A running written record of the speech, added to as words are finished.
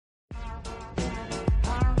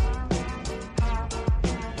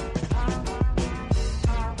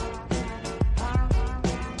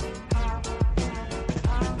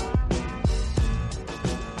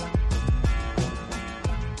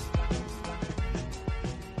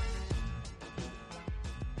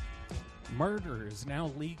Murder is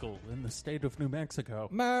now legal in the state of New Mexico.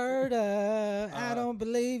 Murder, I don't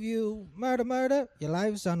believe you. Murder, murder, your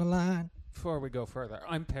life's on the line. Before we go further,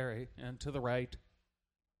 I'm Perry, and to the right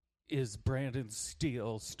is Brandon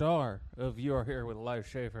Steele, star of You're Here with Elias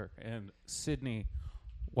Schaefer, and Sydney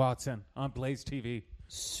Watson on Blaze TV,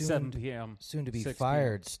 7 p.m. Soon to be 6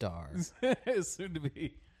 fired star. Soon to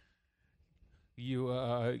be.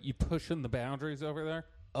 You pushing the boundaries over there?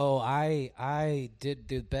 Oh, I did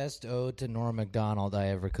the best ode to Norm Macdonald I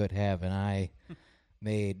ever could have, and I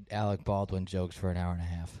made Alec Baldwin jokes for an hour and a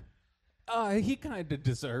half. He kind of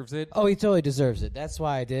deserves it. Oh, he totally deserves it. That's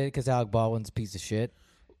why I did it, because Alec Baldwin's a piece of shit,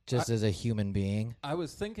 just as a human being. I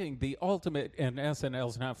was thinking the ultimate, and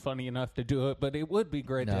SNL's not funny enough to do it, but it would be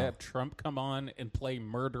great to have Trump come on and play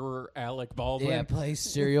murderer Alec Baldwin. Yeah, play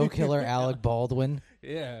serial killer Alec Baldwin.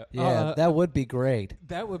 Yeah. That would be great.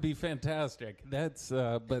 That would be fantastic. That's,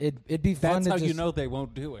 but it'd be fun. that's to how just, you know they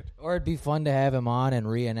won't do it. Or it'd be fun to have him on and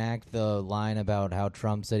reenact the line about how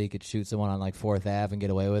Trump said he could shoot someone on like 4th Ave and get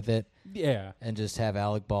away with it. Yeah. And just have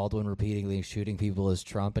Alec Baldwin repeatedly shooting people as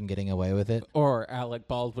Trump and getting away with it. Or Alec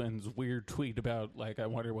Baldwin's weird tweet about, like, I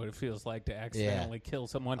wonder what it feels like to accidentally kill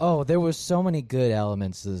someone. Oh, there were so many good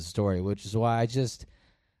elements to the story, which is why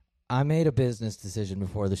I made a business decision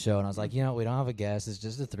before the show, and I was like, we don't have a guest. It's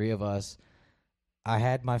just the three of us. I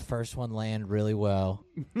had my first one land really well,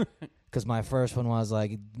 because my first one was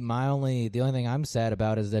like, the only thing I'm sad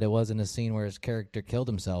about is that it wasn't a scene where his character killed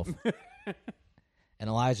himself. And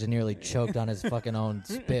Elijah nearly choked on his fucking own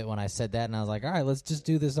spit when I said that, and I was like, all right, let's just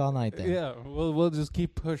do this all night then. Yeah, we'll just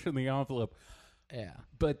keep pushing the envelope. Yeah.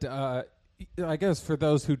 But I guess for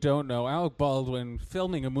those who don't know, Alec Baldwin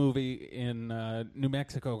filming a movie in New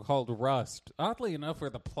Mexico called Rust. Oddly enough, where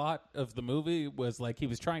the plot of the movie was like he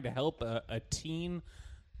was trying to help a teen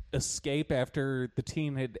escape after the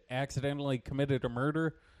teen had accidentally committed a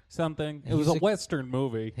murder. Something. It was a Western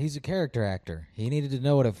movie. He's a character actor. He needed to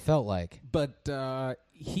know what it felt like. But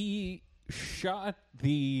he shot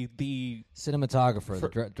the cinematographer,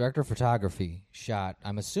 the director of photography, shot,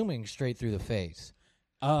 I'm assuming, straight through the face.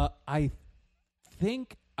 I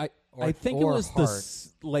think it was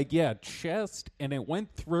heart. chest, and it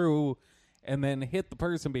went through and then hit the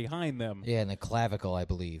person behind them. Yeah, in the clavicle, I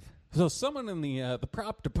believe. So someone in the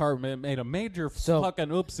prop department made a major fucking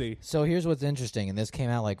oopsie. So here's what's interesting, and this came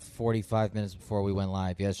out like 45 minutes before we went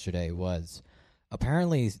live yesterday, was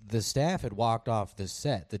apparently the staff had walked off the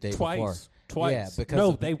set the day before. Twice. Yeah,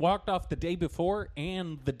 because they walked off the day before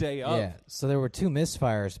and the day of. Yeah, so there were 2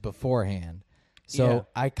 misfires beforehand. So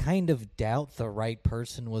I kind of doubt the right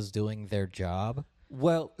person was doing their job.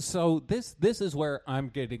 Well, so this is where I'm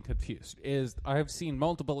getting confused. Is I've seen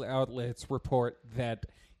multiple outlets report that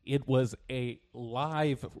it was a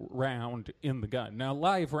live round in the gun. Now,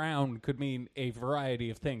 live round could mean a variety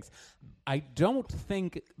of things. I don't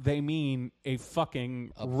think they mean a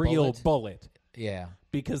fucking real bullet. Yeah.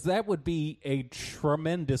 Because that would be a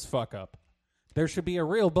tremendous fuck up. There should be a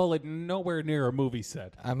real bullet nowhere near a movie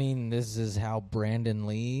set. I mean, this is how Brandon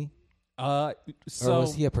Lee... or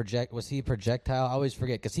was he a projectile? I always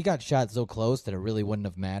forget, because he got shot so close that it really wouldn't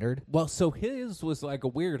have mattered. Well, so his was like a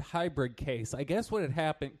weird hybrid case. I guess what had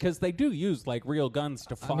happened, because they do use like real guns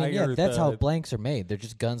to fire. I mean, that's how blanks are made. They're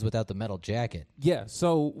just guns without the metal jacket. Yeah,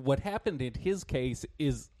 so what happened in his case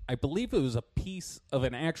is, I believe it was a piece of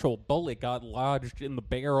an actual bullet got lodged in the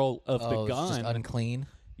barrel of the gun. It's just unclean?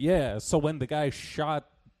 Yeah, so when the guy shot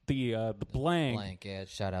the blank, it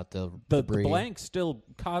shot out the debris. The blank still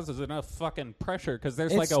causes enough fucking pressure because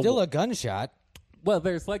there's it's still a gunshot. Well,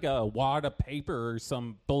 there's like a wad of paper or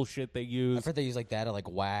some bullshit they use. I've heard they use like that or like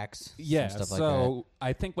wax. Yeah, stuff like so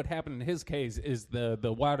I think what happened in his case is the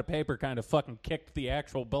wad of paper kind of fucking kicked the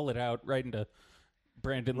actual bullet out right into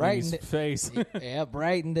Brandon Lee's face. Yeah,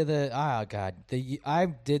 right into the... Oh, God. I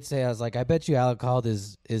did say, I was like, I bet you Alec called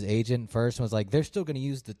his agent first and was like, they're still going to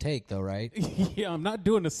use the take, though, right? Yeah, I'm not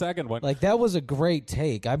doing a second one. Like, that was a great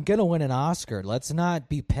take. I'm going to win an Oscar. Let's not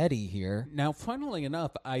be petty here. Now, funnily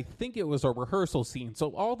enough, I think it was a rehearsal scene,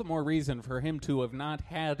 so all the more reason for him to have not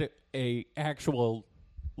had a actual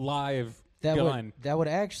live gun. That would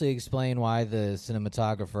actually explain why the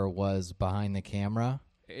cinematographer was behind the camera.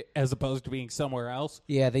 As opposed to being somewhere else?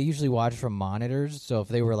 Yeah, they usually watch from monitors, so if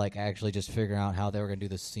they were like actually just figuring out how they were going to do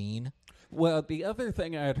the scene. Well, the other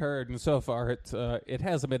thing I had heard, and so far it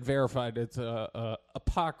hasn't been verified, it's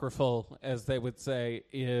apocryphal, as they would say,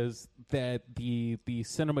 is that the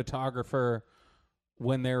cinematographer,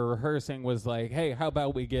 when they were rehearsing, was like, hey, how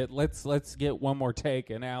about let's get one more take,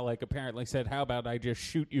 and Alec apparently said, how about I just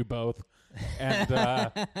shoot you both? And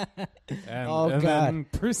God. then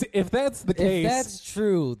if that's the case... If that's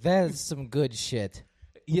true, that is some good shit.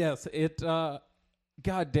 Yes, it.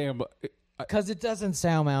 Goddamn. Because it doesn't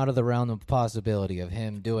sound out of the realm of possibility of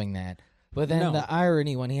him doing that. But then the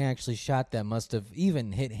irony when he actually shot them must have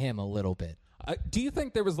even hit him a little bit. Do you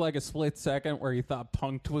think there was like a split second where he thought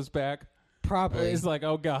Punked was back? Probably. He's like,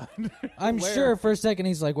 oh, God. I'm sure for a second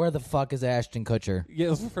he's like, where the fuck is Ashton Kutcher?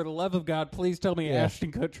 Yes, for the love of God, please tell me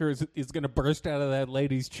Ashton Kutcher is going to burst out of that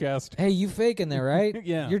lady's chest. Hey, you faking there, right?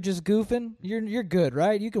 Yeah. You're just goofing? You're good,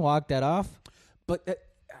 right? You can walk that off. But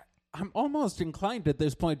I'm almost inclined at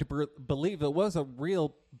this point to believe it was a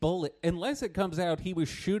real bullet. Unless it comes out he was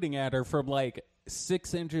shooting at her from like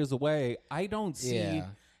 6 inches away. I don't see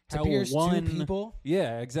how pierce one... two people?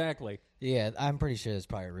 Yeah, exactly. Yeah, I'm pretty sure it's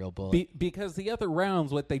probably a real bullet. Because the other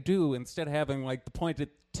rounds, what they do, instead of having like the pointed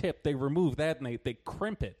tip, they remove that and they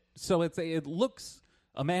crimp it. So it looks,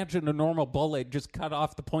 imagine a normal bullet, just cut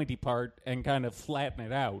off the pointy part and kind of flatten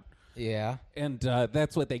it out. Yeah. And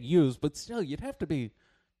that's what they use. But still, you'd have to be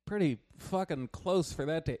pretty fucking close for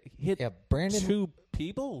that to hit two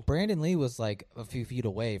people. Brandon Lee was like a few feet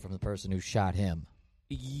away from the person who shot him.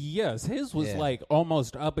 Yes, his was like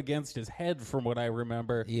almost up against his head from what I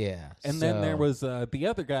remember. Yeah. And then there was the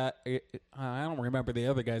other guy, I don't remember the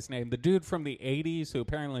other guy's name, the dude from the 80s who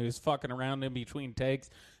apparently was fucking around in between takes.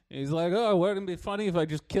 He's like, oh, wouldn't it be funny if I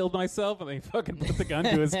just killed myself? And he fucking put the gun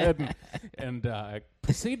to his head and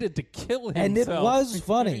proceeded to kill himself. And it was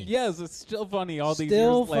funny. Yes, it's still funny all these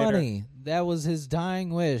still years later. Still funny. That was his dying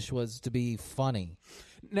wish, was to be funny.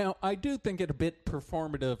 Now, I do think it a bit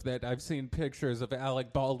performative that I've seen pictures of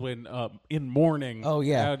Alec Baldwin in mourning. Oh,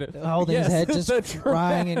 yeah. Holding his head, just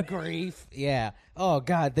crying in grief. Yeah. Oh,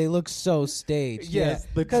 God, they look so staged. Yes,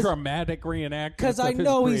 the dramatic reenactment. Because I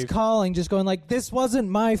know he's calling, just going like, this wasn't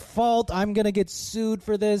my fault. I'm going to get sued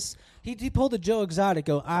for this. He pulled a Joe Exotic,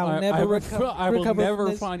 I will never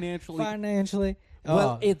recover financially.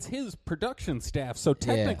 Well, it's his production staff, so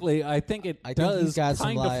technically I think it does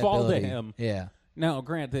kind of fall to him. Yeah. Now,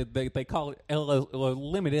 granted, they call it a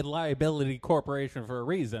limited liability corporation for a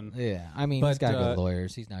reason. Yeah, I mean, he's got good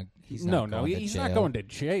lawyers. He's not going to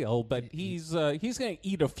jail, but he's going to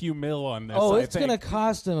eat a few mil on this. Oh, it's going to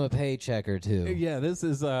cost him a paycheck or two. Yeah, this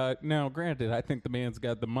is now. Granted, I think the man's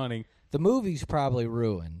got the money. The movie's probably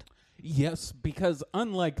ruined. Yes, because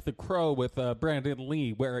unlike The Crow with Brandon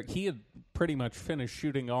Lee, where he had pretty much finished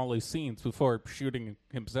shooting all his scenes before shooting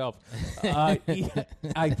himself, I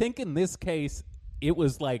think in this case, it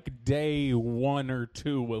was like day 1 or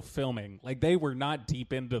 2 of filming. Like, they were not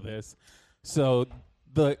deep into this. So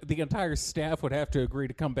the entire staff would have to agree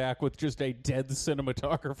to come back with just a dead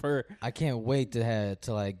cinematographer. I can't wait to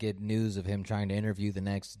like get news of him trying to interview the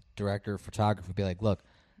next director of photography. Be like, look,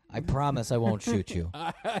 I promise I won't shoot you.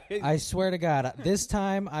 I swear to God, this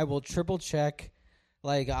time I will triple check.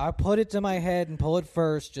 Like, I'll put it to my head and pull it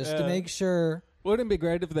first just to make sure. Wouldn't it be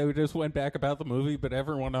great if they just went back about the movie, but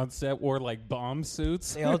everyone on set wore, like, bomb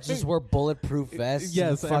suits? They all just wore bulletproof vests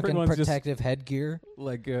and fucking protective headgear.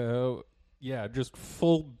 Like, just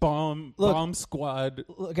full bomb squad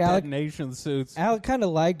detonation suits. Alec kind of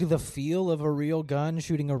liked the feel of a real gun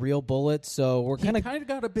shooting a real bullet, so we're kind of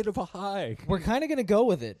got a bit of a high. We're kind of going to go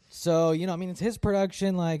with it. So, it's his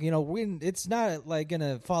production. Like, it's not, like, going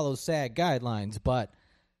to follow SAG guidelines, but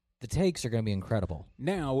the takes are going to be incredible.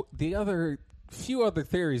 Now, few other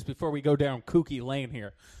theories before we go down kooky lane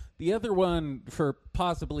here. The other one for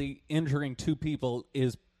possibly injuring 2 people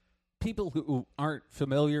is people who aren't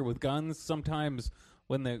familiar with guns. Sometimes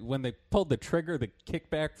when they pull the trigger, the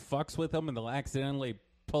kickback fucks with them and they'll accidentally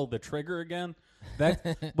pull the trigger again.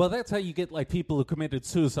 That's how you get like people who committed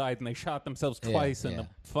suicide and they shot themselves twice in the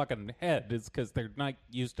fucking head. It's because they're not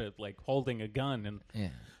used to like holding a gun,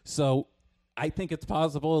 and so I think it's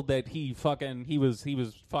possible that he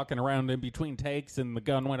was fucking around in between takes and the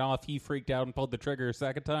gun went off. He freaked out and pulled the trigger a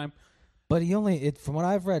second time. But from what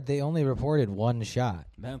I've read, they only reported 1 shot.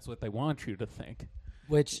 That's what they want you to think.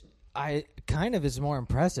 Which kind of is more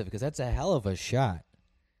impressive because that's a hell of a shot.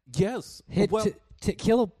 Yes.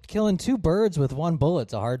 Killing 2 birds with 1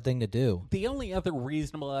 bullet's a hard thing to do. The only other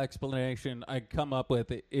reasonable explanation I come up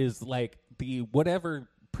with is like whatever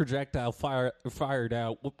projectile fired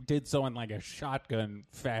out did so in like a shotgun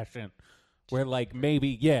fashion, where like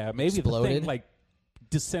maybe Exploded? The thing like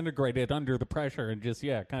disintegrated under the pressure and just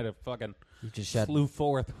kind of fucking flew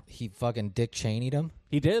forth. He fucking Dick Cheney'd him.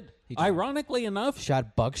 He did. Ironically enough,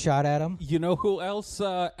 shot buckshot at him. You know who else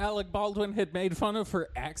Alec Baldwin had made fun of for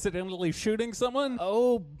accidentally shooting someone?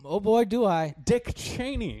 Oh boy, do I. Dick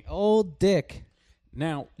Cheney. Old Dick.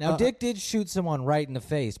 Now Dick did shoot someone right in the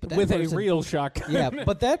face, but with a real shotgun. Yeah,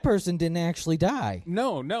 but that person didn't actually die.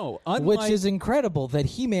 No. Which is incredible that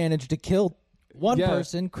he managed to kill one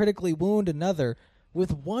person, critically wound another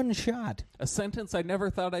with one shot. A sentence I never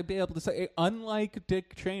thought I'd be able to say. Unlike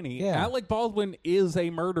Dick Cheney, Yeah. Alec Baldwin is a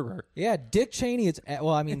murderer. Yeah, Dick Cheney.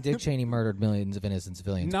 Dick Cheney murdered millions of innocent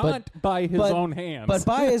civilians, Not by his own hands. But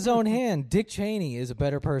by his own hand, Dick Cheney is a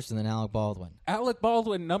better person than Alec Baldwin. Alec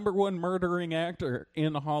Baldwin, #1 murdering actor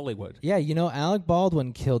in Hollywood. Yeah, Alec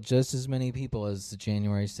Baldwin killed just as many people as the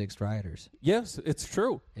January 6th rioters. Yes, it's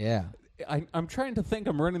true. Yeah. I'm trying to think.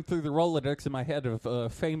 I'm running through the Rolodex in my head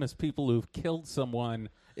of famous people who've killed someone.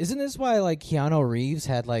 Isn't this why, like, Keanu Reeves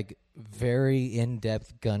had, like, very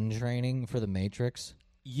in-depth gun training for The Matrix?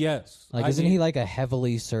 Yes. Like, isn't he, like, a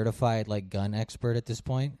heavily certified, like, gun expert at this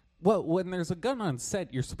point? Well, when there's a gun on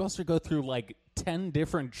set, you're supposed to go through, like, 10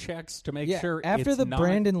 different checks to make sure after it's the not...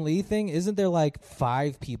 Brandon Lee thing, isn't there, like,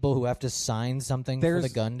 5 people who have to sign something for the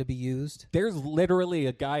gun to be used? There's literally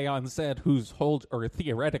a guy on set who's or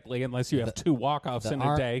theoretically, unless you have 2 walk-offs in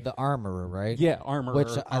a day. The armorer, right? Yeah, armorer.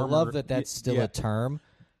 Which I love that that's still yeah. a term.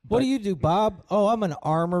 What do you do, Bob? Oh, I'm an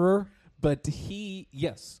armorer. But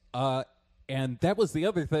yes. And that was the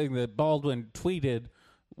other thing that Baldwin tweeted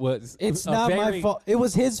was... It's not my fault. It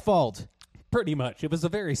was his fault. Pretty much. It was a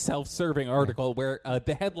very self-serving article where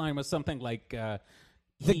the headline was something like...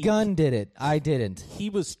 the gun did it. I didn't. He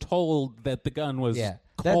was told that the gun was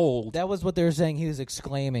cold. That was what they were saying. He was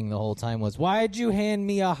exclaiming the whole time was, "Why'd you hand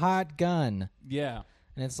me a hot gun?" Yeah.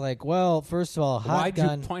 And it's like, well, first of all, Why'd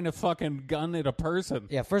you point a fucking gun at a person?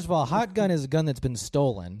 Yeah, first of all, a hot gun is a gun that's been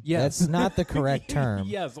stolen. Yes. That's not the correct term.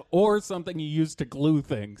 Yes, or something you use to glue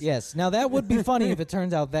things. Yes. Now, that would be funny if it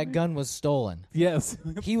turns out that gun was stolen. Yes.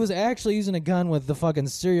 He was actually using a gun with the fucking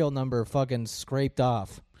serial number fucking scraped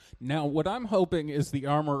off. Now, what I'm hoping is the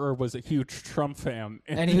armorer was a huge Trump fan.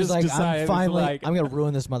 And he was like, I'm going to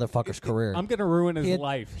ruin this motherfucker's career. I'm going to ruin his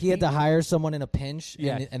life. He had to hire someone in a pinch,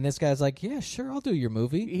 and this guy's like, yeah, sure, I'll do your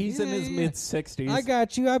movie. He's in his mid-60s. I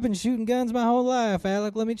got you. I've been shooting guns my whole life,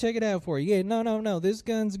 Alec. Let me check it out for you. Yeah, no. This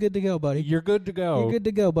gun's good to go, buddy. You're good to go. You're good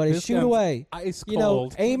to go, buddy. This Shoot away. Ice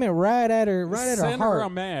cold. Aim it right at her Center heart. Center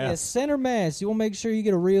mass. Yeah, center mass. You will make sure you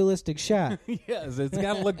get a realistic shot. Yes, it's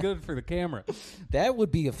got to look good for the camera. That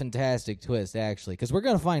would be a fantastic twist, actually, because we're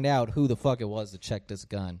going to find out who the fuck it was that checked this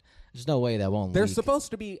gun. There's no way that won't There's leak.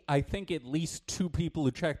 supposed to be, I think, at least 2 people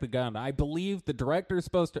who check the gun. I believe the director's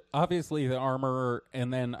supposed to, obviously the armorer,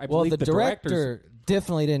 and then I believe the director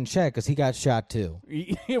definitely didn't check because he got shot too.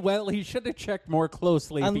 Well, he should have checked more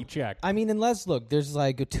closely if he checked. I mean, look, there's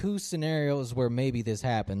like 2 scenarios where maybe this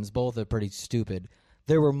happens. Both are pretty stupid.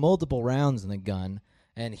 There were multiple rounds in the gun,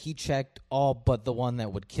 and he checked all but the one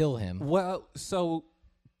that would kill him. Well, so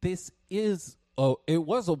this is... Oh, it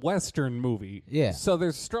was a Western movie. Yeah. So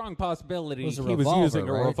there's strong possibility he was using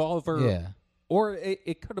a revolver. Yeah. Or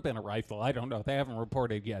it could have been a rifle. I don't know. They haven't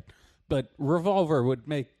reported yet. But revolver would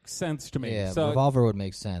make sense to me. Yeah, so revolver would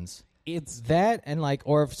make sense. It's that, and like,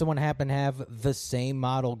 or if someone happened to have the same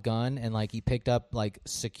model gun and like he picked up like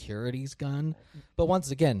security's gun. But once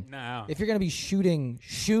again, if you're going to be shooting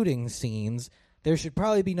scenes, there should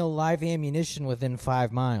probably be no live ammunition within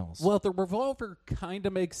 5 miles. Well, the revolver kind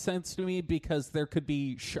of makes sense to me because there could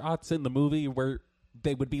be shots in the movie where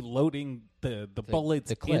they would be loading the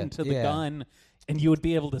bullets into the gun, and you would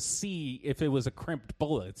be able to see if it was a crimped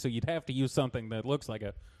bullet. So you'd have to use something that looks like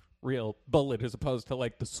a real bullet as opposed to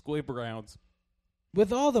like the squib rounds.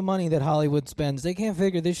 With all the money that Hollywood spends, they can't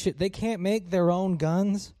figure this shit. They can't make their own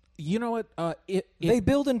guns. You know what? They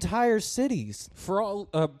build entire cities. For all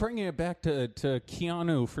bringing it back to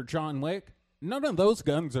Keanu for John Wick, none of those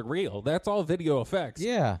guns are real. That's all video effects.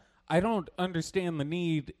 Yeah. I don't understand the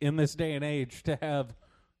need in this day and age to have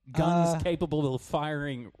guns capable of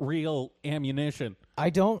firing real ammunition.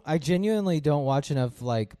 I genuinely don't watch enough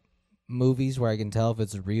like movies where I can tell if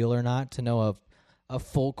it's real or not to know a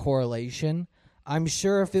full correlation. I'm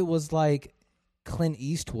sure if it was like Clint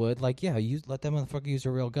Eastwood, like, yeah, you let that motherfucker use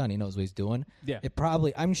a real gun. He knows what he's doing. Yeah.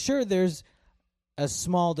 I'm sure there's a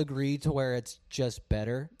small degree to where it's just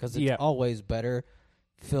better because it's always better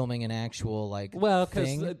filming an actual like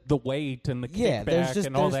because the weight and the kickback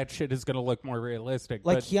and all that shit is going to look more realistic.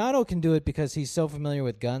 Like Keanu can do it because he's so familiar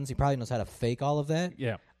with guns. He probably knows how to fake all of that.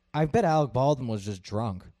 Yeah. I bet Alec Baldwin was just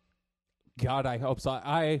drunk. God, I hope so.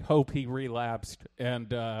 I hope he relapsed. And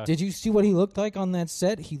did you see what he looked like on that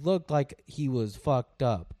set? He looked like he was fucked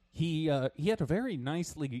up. He had a very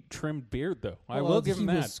nicely trimmed beard, though. I will give him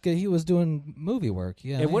that. He was doing movie work.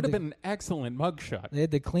 Yeah, it would have been an excellent mugshot. They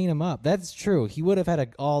had to clean him up. That's true. He would have had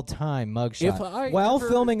an all-time mugshot while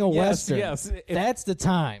filming a Western. Yes, that's the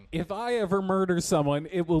time. If I ever murder someone,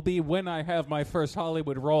 it will be when I have my first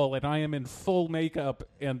Hollywood role and I am in full makeup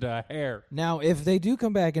and hair. Now, if they do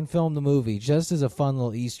come back and film the movie, just as a fun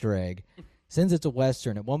little Easter egg, since it's a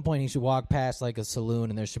Western, at one point he should walk past like a saloon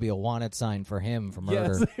and there should be a wanted sign for him for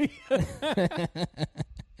murder. Yes.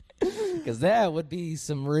 Because that would be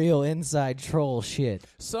some real inside troll shit.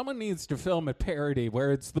 Someone needs to film a parody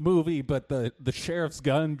where it's the movie, but the sheriff's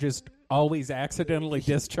gun just always accidentally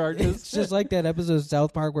discharges. It's just like that episode of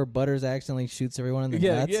South Park where Butters accidentally shoots everyone in the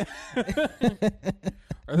nuts. Yeah.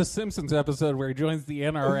 Or the Simpsons episode where he joins the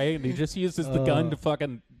NRA and he just uses the gun to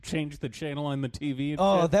fucking change the channel on the TV.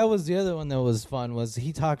 And shit. That was the other one that was fun, was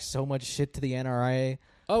he talks so much shit to the NRA.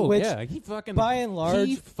 Oh, which, yeah. He fucking, by and large,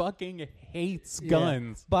 he fucking hates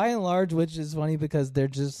guns. By and large, which is funny because they're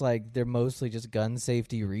just like, they're mostly just gun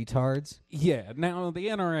safety retards. Yeah. Now, the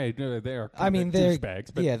NRA, they're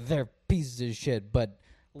douchebags. But yeah, they're pieces of shit, but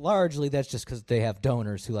largely that's just because they have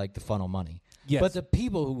donors who like to funnel money. Yes. But the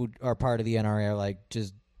people who are part of the NRA are like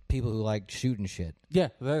just people who like shooting shit. Yeah,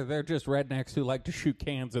 they're just rednecks who like to shoot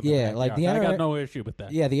cans in the Yeah, like the NRA, I got no issue with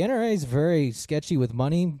that. Yeah, the NRA is very sketchy with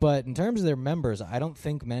money, but in terms of their members, I don't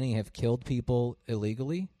think many have killed people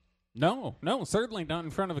illegally. No, certainly not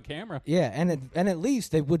in front of a camera. Yeah, and at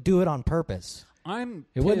least they would do it on purpose.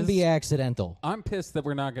 It wouldn't be accidental. I'm pissed that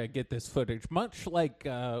we're not going to get this footage. Much like,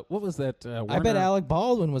 what was that? I bet Alec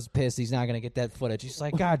Baldwin was pissed he's not going to get that footage. He's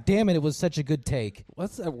like, God damn it was such a good take.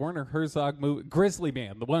 What's that Werner Herzog movie? Grizzly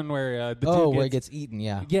Man, the one where where he gets eaten,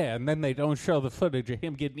 yeah. Yeah, and then they don't show the footage of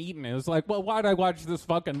him getting eaten. It was like, well, why'd I watch this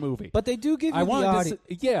fucking movie? But they do give you the audio.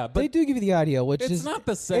 Yeah, but they do give you the audio, which it's is not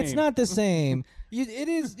the same. It's not the same. It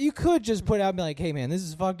is. You could just put it out and be like, hey, man, this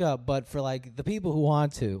is fucked up. But for like the people who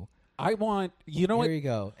want to. I want, you know what? Here you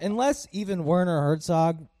go. Unless even Werner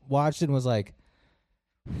Herzog watched it and was like...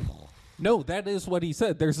 No, that is what he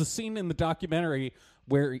said. There's a scene in the documentary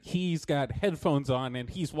where he's got headphones on and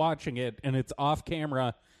he's watching it and it's off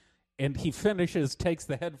camera and he finishes, takes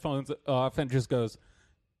the headphones off and just goes,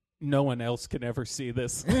 no one else can ever see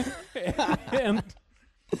this. And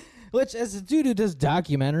which, as a dude who does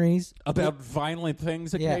documentaries... about violent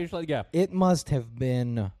things occasionally, yeah. It must have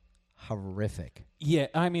been horrific. Yeah,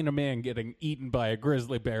 I mean, a man getting eaten by a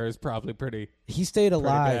grizzly bear is probably pretty... He stayed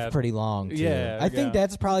alive pretty long, too. Yeah. I think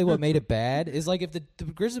that's probably what made it bad, is like if the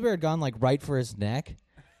grizzly bear had gone like right for his neck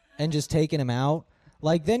and just taken him out,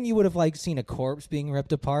 like then you would have like seen a corpse being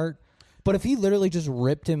ripped apart. But if he literally just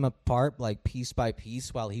ripped him apart like piece by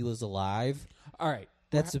piece while he was alive... All right.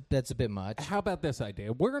 That's a bit much. How about this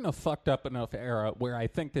idea? We're in a fucked up enough era where I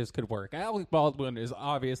think this could work. Alec Baldwin is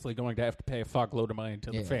obviously going to have to pay a fuckload of money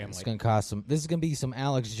to the family. It's going to cost some. This is going to be some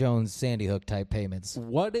Alex Jones, Sandy Hook type payments.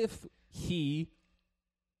 What if he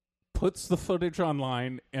puts the footage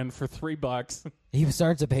online and for $3, he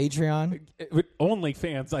starts a Patreon?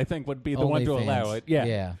 OnlyFans, I think, would be the one to allow it.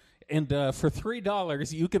 Yeah. And for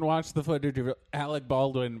 $3, you can watch the footage of Alec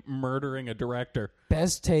Baldwin murdering a director.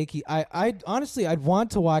 Best take. I honestly, I'd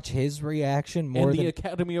want to watch his reaction more. And than the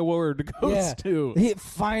Academy Award goes to a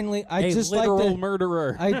literal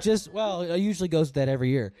murderer. It usually goes to that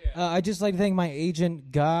every year. Yeah. I just like to thank my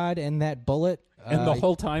agent God and that bullet. And the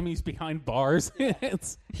whole time he's behind bars.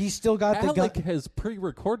 He's still got the gun. Alec has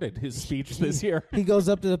pre-recorded his speech this year. He goes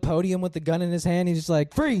up to the podium with the gun in his hand. He's just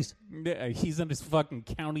like, freeze. Yeah, he's in his fucking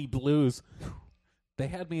county blues. They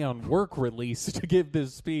had me on work release to give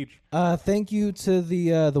this speech. Thank you to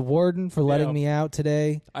the warden for letting me out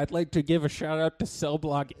today. I'd like to give a shout out to Cell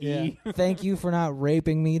Block E. Thank you for not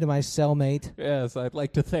raping me to my cellmate. Yes, I'd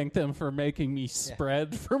like to thank them for making me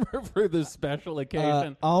spread for this special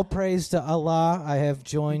occasion. All praise to Allah. I have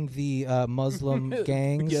joined the Muslim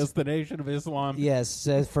gangs. Yes, the Nation of Islam. Yes,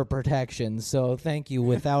 for protection. So thank you.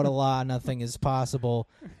 Without Allah, nothing is possible,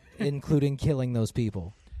 including killing those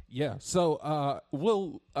people. Yeah, so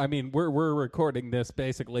we're recording this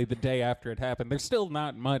basically the day after it happened. There's still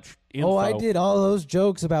not much info. Oh, I did all those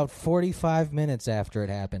jokes about 45 minutes after it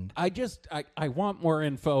happened. I want more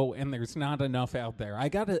info, and there's not enough out there. I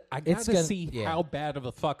gotta see how bad of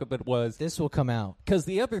a fuck up it was. This will come out. Because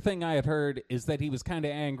the other thing I had heard is that he was kind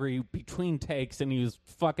of angry between takes, and he was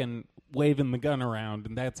fucking waving the gun around,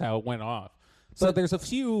 and that's how it went off. So there's a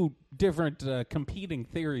few different competing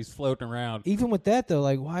theories floating around. Even with that, though,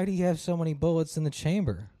 like, why do you have so many bullets in the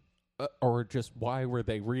chamber? Or just why were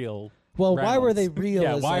they real? Well, rounds? Why were they real?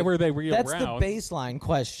 Yeah, why were they real That's rounds? the baseline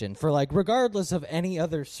question. For, like, regardless of any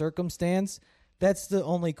other circumstance, that's the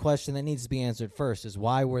only question that needs to be answered first is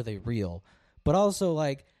why were they real? But also,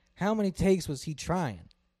 like, how many takes was he trying?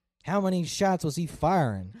 How many shots was he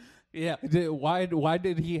firing? Yeah, why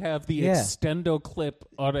did he have the extendo clip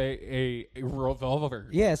on a revolver?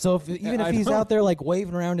 Yeah, so even if he's out there like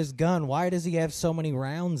waving around his gun, why does he have so many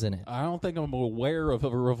rounds in it? I don't think I'm aware of a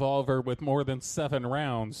revolver with more than 7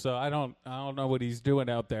 rounds, so I don't know what he's doing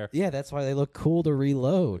out there. Yeah, that's why they look cool to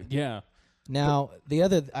reload. Yeah. Now,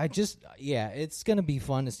 it's going to be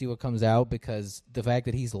fun to see what comes out because the fact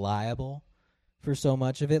that he's liable for so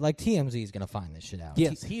much of it, like TMZ is going to find this shit out.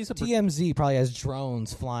 Yes, TMZ probably has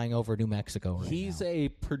drones flying over New Mexico right He's now. a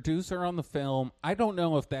producer on the film. I don't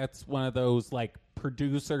know if that's one of those like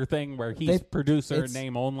producer thing where he's producer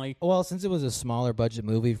name only. Well, since it was a smaller budget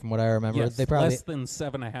movie, from what I remember, Yes, they probably less than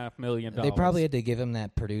 $7.5 million. They probably had to give him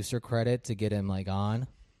that producer credit to get him like on.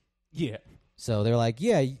 Yeah. So they're like,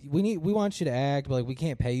 yeah, we want you to act, but like we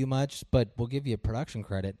can't pay you much, but we'll give you a production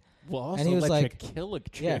credit. We'll also and he was let like, you kill a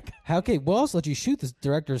chick. Yeah, we'll also let you shoot the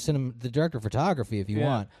director of photography if you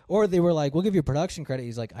want. Or they were like, we'll give you a production credit.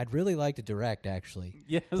 He's like, I'd really like to direct, actually.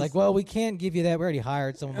 Yes. Like, well, we can't give you that. We already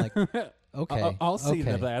hired someone. Like, okay, I'll see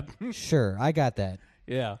to okay. that. Sure, I got that.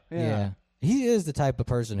 Yeah. He is the type of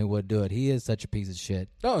person who would do it. He is such a piece of shit.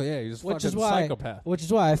 Oh yeah, he's a fucking psychopath. Which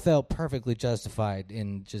is why I felt perfectly justified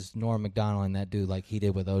in just Norm Macdonald and that dude like he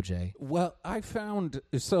did with OJ. Well, I found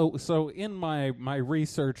so in my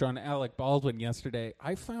research on Alec Baldwin yesterday,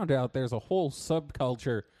 I found out there's a whole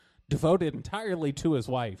subculture devoted entirely to his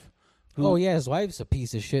wife. Oh yeah, his wife's a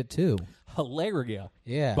piece of shit too. Hilaria.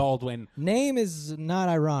 Yeah. Baldwin. Name is not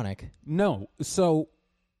ironic. No. So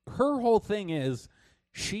her whole thing is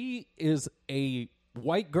she is a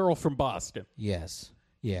white girl from Boston. Yes.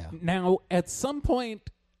 Yeah. Now, at some point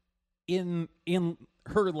in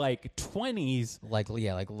her like 20s, like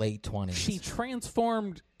late 20s, she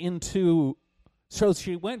transformed into. So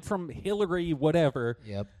she went from Hillary whatever.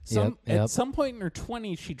 Yep. At some point in her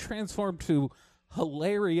 20s, she transformed to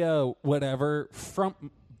Hilaria whatever,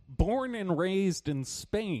 from born and raised in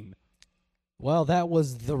Spain. Well, that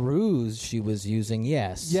was the ruse she was using,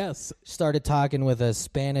 yes. Yes. Started talking with a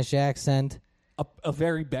Spanish accent. A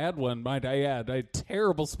very bad one, might I add. A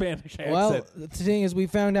terrible Spanish accent. Well, the thing is, we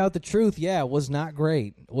found out the truth. Yeah, was not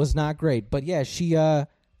great. But yeah, she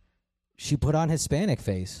put on Hispanic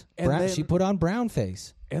face. She put on brown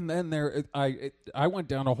face. And then I went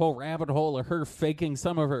down a whole rabbit hole of her faking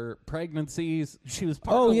some of her pregnancies. She was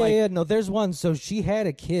part of no, there's one. So she had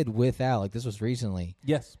a kid with Alec. This was recently.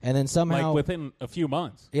 Yes. And then somehow, like within a few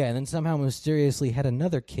months. Yeah, and then somehow mysteriously had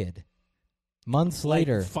another kid. Months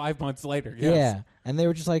later. 5 months later, yes. Yeah. And they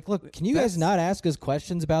were just like, look, can you guys not ask us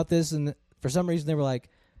questions about this? And for some reason they were like,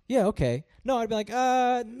 yeah, okay. No, I'd be like,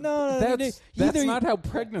 no. That's not how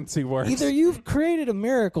pregnancy works. Either you've created a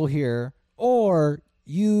miracle here or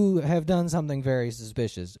you have done something very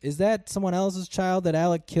suspicious. Is that someone else's child that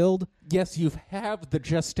Alec killed? Yes, you have the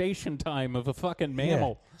gestation time of a fucking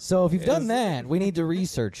mammal. Yeah. So if you've done that, we need to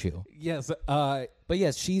research you. Yes. But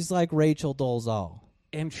yes, she's like Rachel Dolezal.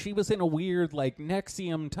 And she was in a weird, like,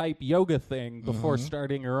 Nexium-type yoga thing before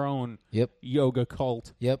starting her own yoga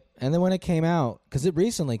cult. Yep. And then when it came out, because it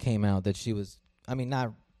recently came out that she was, I mean,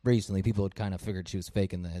 not recently, people had kind of figured she was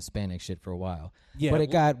faking the Hispanic shit for a while. Yeah. But it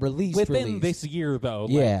got released. Within this year, though.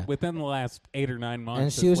 Yeah. Like, within the last 8 or 9 months.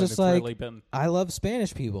 And she was just like, really been... I love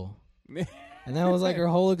Spanish people. And that was like her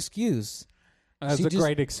whole excuse. That's a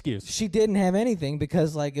great excuse. She didn't have anything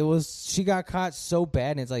because, like, she got caught so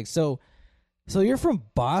bad. And it's like, So you're from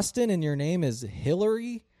Boston and your name is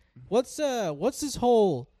Hillary? What's this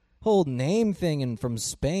whole name thing and from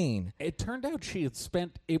Spain? It turned out she had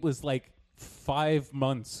spent, it was like 5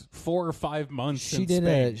 months, 4 or 5 months she did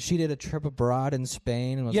Spain. She did a trip abroad in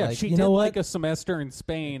Spain and was like, she you did know what? like a semester in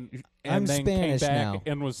Spain and I'm then Spanish came back now.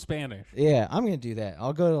 and was Spanish. Yeah, I'm gonna do that.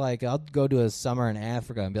 I'll go to a summer in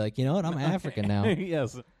Africa and be like, you know what? I'm African now.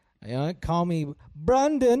 Yes. You know, call me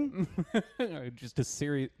Brandon. Just a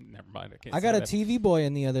serious. Never mind. I got a TV boy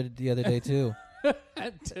in the other day too.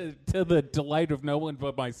 to the delight of no one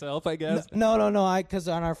but myself, I guess. No. Because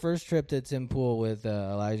on our first trip to Tim Pool with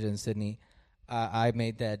Elijah and Sydney, I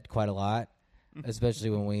made that quite a lot,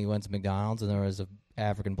 especially when we went to McDonald's and there was a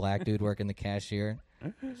African black dude working the cashier.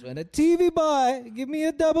 So, and a TV boy, give me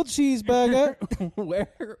a double cheeseburger.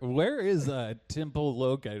 Where is Tim Pool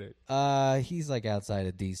located? He's like outside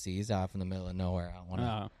of DC. He's off in the middle of nowhere. I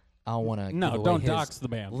don't want to. No, don't dox the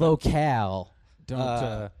man. Locale.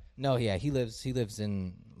 Don't. No, yeah, he lives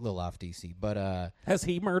in a little off DC, but has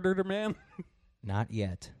he murdered a man? Not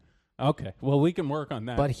yet. Okay, well we can work on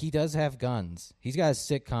that. But he does have guns. He's got a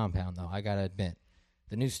sick compound, though. I gotta admit,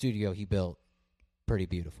 the new studio he built, pretty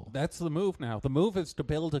beautiful. That's the move now. The move is to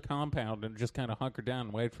build a compound and just kind of hunker down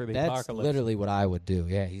and wait for the apocalypse. That's literally what I would do.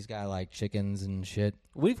 Yeah, he's got like chickens and shit.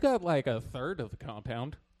 We've got like a third of the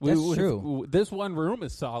compound. That's true. This one room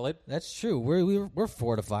is solid. That's true. We're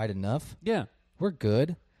fortified enough. Yeah, we're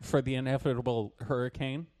good for the inevitable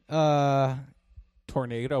hurricane,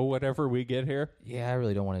 tornado, whatever we get here. Yeah, I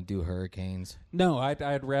really don't want to do hurricanes. No,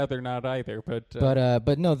 I'd rather not either.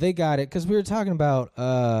 But no, they got it because we were talking about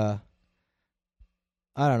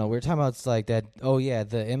I don't know. We were talking about it's like that. Oh yeah,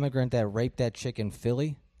 the immigrant that raped that chick in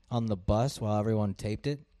Philly on the bus while everyone taped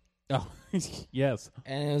it. Oh, yes.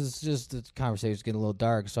 And it was just the conversation was getting a little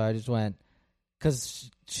dark, so I just went because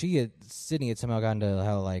Sydney had somehow gotten to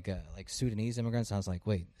how like Sudanese immigrants. I was like,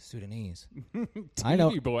 wait, Sudanese? I know.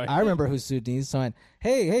 Boy. I remember who's Sudanese. So I went,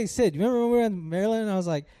 hey, Sid, you remember when we were in Maryland? And I was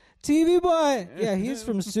like, TV boy. Yeah, he's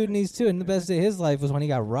from Sudanese too. And the best day of his life was when he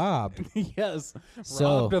got robbed. Yes,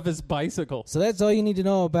 robbed of his bicycle. So that's all you need to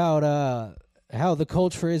know about how the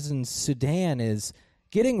culture is in Sudan. Is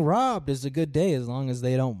getting robbed is a good day as long as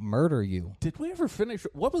they don't murder you. Did we ever finish?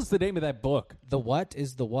 What was the name of that book? The what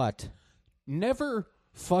is the what? Never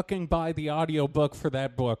fucking buy the audiobook for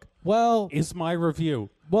that book. Well, is my review.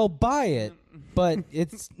 Well, buy it, but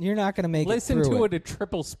you're not going to make Listen it through to it at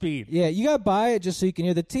triple speed. Yeah, you got to buy it just so you can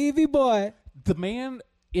hear the TV boy. The man,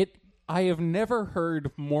 I have never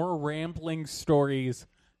heard more rambling stories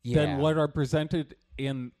than what are presented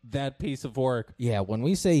in that piece of work. Yeah, when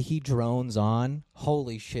we say he drones on,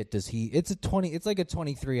 holy shit does he. It's like a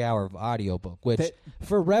 23-hour audiobook, which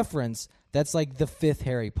for reference, that's like the 5th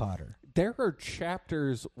Harry Potter. There are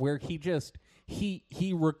chapters where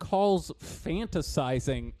he recalls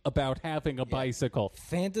fantasizing about having a bicycle.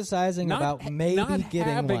 Fantasizing about maybe not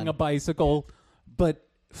getting having one. a bicycle, but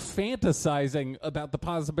fantasizing about the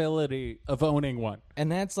possibility of owning one.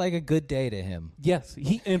 And that's like a good day to him. Yes.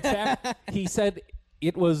 In fact, he said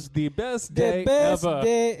it was the best day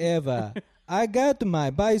ever. I got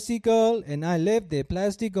my bicycle and I left the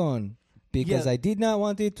plastic on because I did not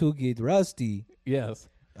want it to get rusty. Yes.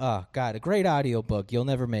 Oh, God, a great audiobook. You'll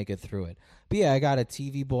never make it through it. But yeah, I got a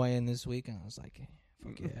TV boy in this week, and I was like,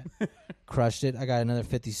 fuck yeah. Crushed it. I got another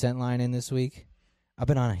 50 Cent line in this week. I've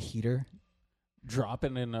been on a heater.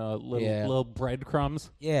 Dropping in little breadcrumbs.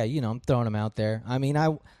 Yeah, I'm throwing them out there. I mean,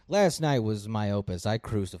 last night was my opus. I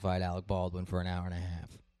crucified Alec Baldwin for an hour and a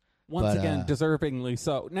half. Once again, deservingly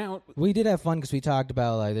so. Now we did have fun because we talked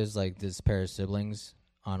about like there's like this pair of siblings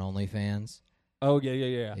on OnlyFans. Oh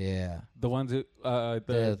yeah. Yeah. The ones who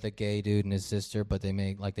the gay dude and his sister, but they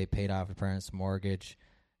paid off their parents' mortgage,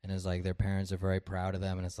 and it's like their parents are very proud of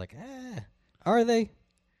them, and it's like, are they?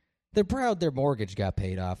 They're proud their mortgage got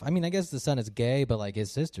paid off. I mean, I guess the son is gay, but like his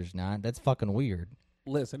sister's not. That's fucking weird.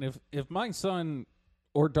 Listen, if my son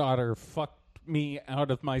or daughter fucked me out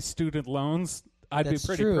of my student loans, I'd be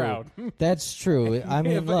pretty proud. That's true. I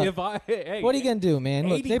mean, look, what are you gonna do, man?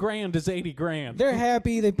 Look, 80 grand is 80 grand. They're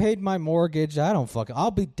happy. They paid my mortgage.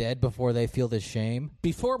 I'll be dead before they feel this shame.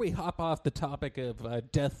 Before we hop off the topic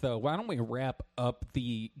of death, though, why don't we wrap up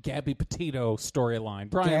the Gabby Petito storyline?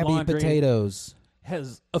 Brian Laundrie Potatoes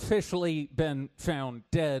has officially been found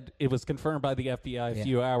dead. It was confirmed by the FBI a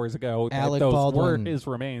few hours ago that those Baldwin, were his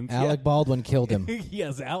remains. Alec Baldwin killed him.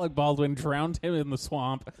 Yes, Alec Baldwin drowned him in the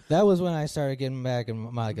swamp. That was when I started getting back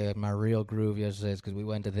in my real groove yesterday, because we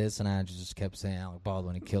went to this and I just kept saying Alec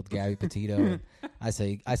Baldwin. He killed Gabby Petito. I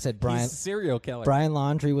said Brian. He's a serial killer. Brian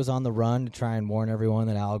Laundrie was on the run to try and warn everyone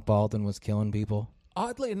that Alec Baldwin was killing people.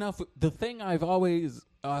 Oddly enough, the thing I've always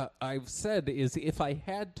I've said is if I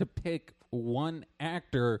had to pick one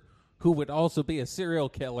actor who would also be a serial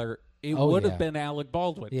killer, it would have been Alec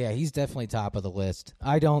Baldwin. Yeah, he's definitely top of the list.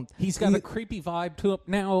 He's got a creepy vibe to him.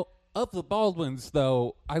 Now, of the Baldwins,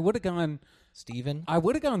 though, I would have gone Steven? I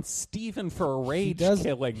would have gone Steven for a rage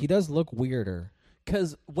killing. He does look weirder.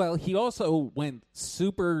 Because, well, he also went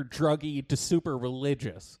super druggy to super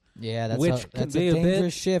religious. Yeah, that's a be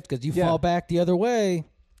dangerous shift because you fall back the other way.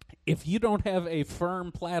 If you don't have a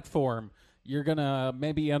firm platform, you're going to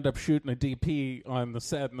maybe end up shooting a DP on the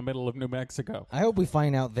set in the middle of New Mexico. I hope we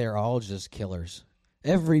find out they're all just killers.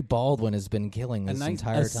 Every Baldwin has been killing this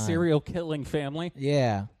entire time. A serial killing family.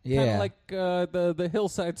 Yeah. Kind of like the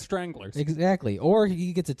Hillside Stranglers. Exactly. Or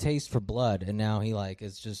he gets a taste for blood, and now he what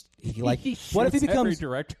if he becomes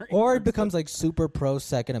director? Or it becomes like super pro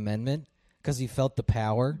Second Amendment because he felt the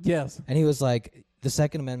power. Yes. And he was like, the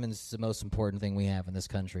Second Amendment is the most important thing we have in this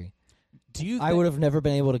country. I would have never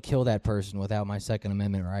been able to kill that person without my Second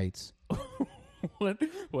Amendment rights.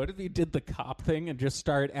 What if he did the cop thing and just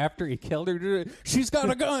started after he killed her? She's got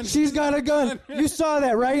a gun. She's got a gun. You saw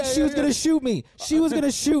that, right? She was going to shoot me. She was going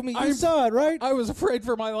to shoot me. You saw it, right? I was afraid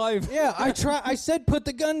for my life. Yeah, I said put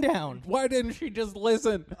the gun down. Why didn't she just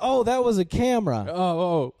listen? Oh, that was a camera.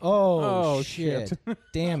 Oh, shit.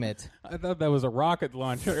 Damn it. I thought that was a rocket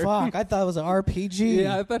launcher. Fuck, I thought it was an RPG.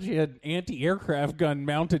 Yeah, I thought she had an anti-aircraft gun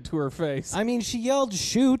mounted to her face. I mean, she yelled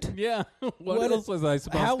shoot. Yeah. What else was I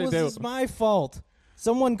supposed to do? How was this my fault?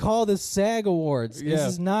 Someone called the SAG Awards. Yeah. This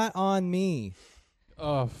is not on me.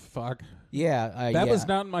 Oh, fuck. Yeah. That was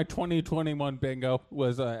not my 2021 bingo,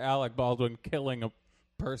 was Alec Baldwin killing a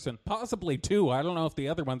person, possibly two. I don't know if the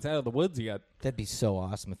other one's out of the woods yet. That'd be so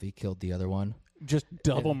awesome if he killed the other one. Just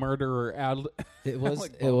double murderer out. It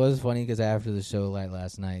was funny because after the show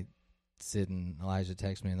last night, Sid and Elijah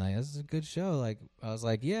texted me and like, "This is a good show." Like I was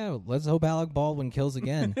like, "Yeah, let's hope Alec Baldwin kills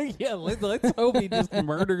again." Yeah, let's hope he just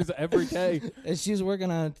murders every day. And she was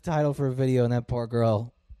working on a title for a video, and that poor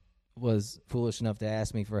girl was foolish enough to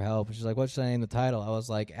ask me for help. She's like, "What should I name the title?" I was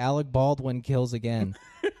like, "Alec Baldwin kills again."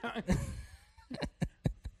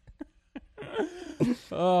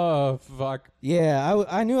 Oh, fuck. Yeah,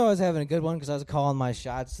 I knew I was having a good one because I was calling my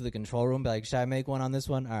shots to the control room. Be like, should I make one on this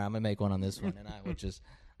one? All right, I'm going to make one on this one. And I would just,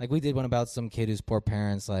 like, we did one about some kid whose poor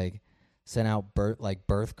parents, like, sent out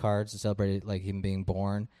birth cards to celebrate, like, him being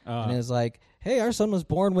born. And it was like, hey, our son was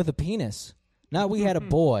born with a penis. Not we had a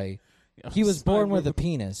boy. He was born with a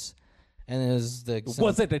penis. And it was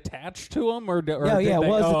was it attached to him, or it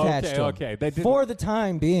was attached to him. Okay, they didn't, for the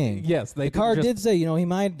time being. Yes, the card did say, he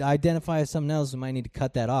might identify as something else. We might need to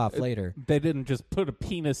cut that off later. They didn't just put a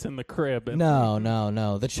penis in the crib.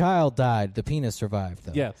 No. The child died. The penis survived,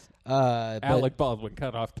 though. Yes. Alec Baldwin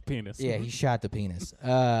cut off the penis. Yeah, he shot the penis.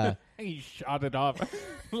 He shot it off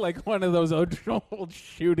like one of those old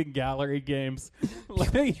shooting gallery games.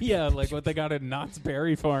 Like what they got in Knott's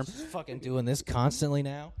Berry Farm. Fucking doing this constantly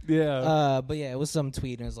now. Yeah. But yeah, it was some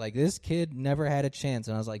tweet, and it was like, this kid never had a chance.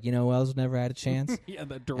 And I was like, you know who else never had a chance? Yeah,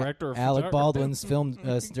 the director of Alec Baldwin's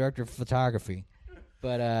director of photography.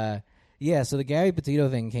 But yeah, so the Gabby Petito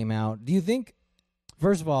thing came out. Do you think,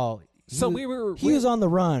 first of all, he was on the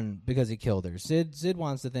run because he killed her. Sid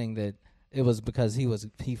wants to think that it was because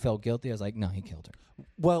he felt guilty. I was like, no, he killed her.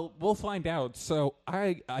 Well, we'll find out. So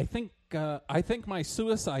I think my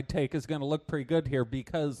suicide take is going to look pretty good here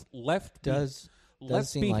because left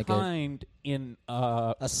behind in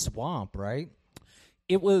a swamp, right?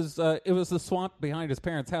 It was the swamp behind his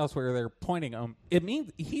parents' house where they're pointing him. It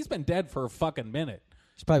means he's been dead for a fucking minute.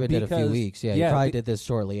 He's probably been dead a few weeks. Yeah, he probably did this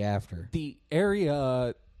shortly after. The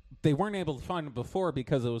area, they weren't able to find him before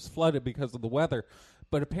because it was flooded because of the weather.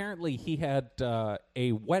 But apparently he had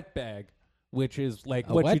a wet bag, which is like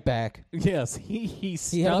a wet bag. Yes, he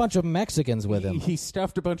had a bunch of Mexicans with him. He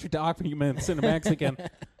stuffed a bunch of documents in a Mexican.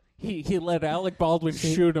 He let Alec Baldwin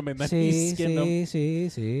shoot him, and then he skinned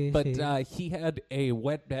him. But he had a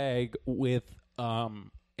wet bag with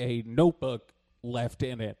a notebook left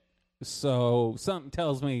in it. So something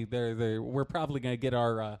tells me we're probably going to get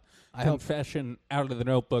our confession out of the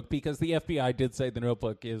notebook because the FBI did say the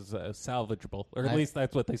notebook is salvageable, or at least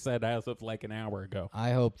that's what they said as of like an hour ago.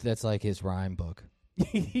 I hope that's like his rhyme book.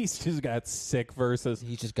 He's just got sick verses.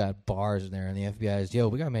 He's just got bars in there, and the FBI is,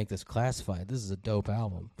 we got to make this classified. This is a dope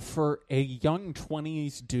album. For a young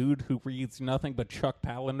 20s dude who reads nothing but Chuck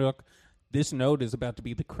Palahniuk, this note is about to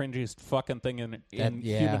be the cringiest fucking thing in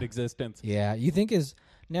human existence. Yeah, you think his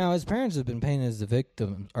parents have been painted as the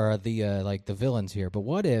victim or the villains here, but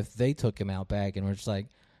what if they took him out back and were just like,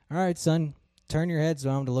 all right, son, turn your head so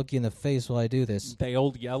I'm going to look you in the face while I do this. They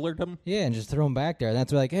old yellered him? Yeah, and just throw him back there. And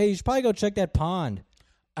that's like, hey, you should probably go check that pond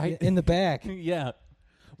in the back. Yeah.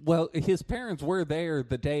 Well, his parents were there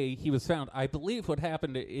the day he was found. I believe what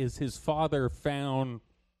happened is his father found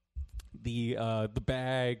the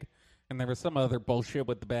bag, and there was some other bullshit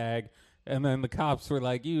with the bag. And then the cops were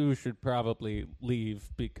like, you should probably leave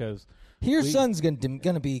because... Your son's going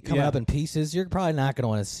to be coming up in pieces. You're probably not going to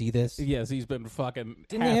want to see this. Yes, he's been fucking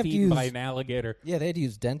half-eaten by an alligator. Yeah, they had to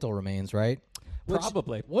use dental remains, right?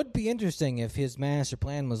 Probably. Would be interesting if his master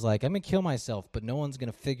plan was like, I'm going to kill myself, but no one's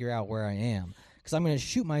going to figure out where I am. Because I'm going to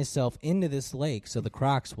shoot myself into this lake so the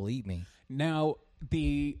crocs will eat me. Now...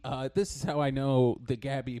 this is how I know the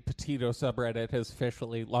Gabby Petito subreddit has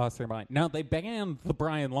officially lost their mind. Now, they banned the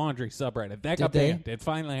Brian Laundrie subreddit. That got banned. It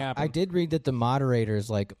finally happened. I did read that the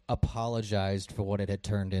moderators, apologized for what it had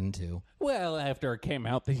turned into. Well, after it came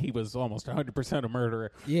out that he was almost 100% a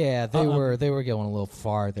murderer. Yeah, they were going a little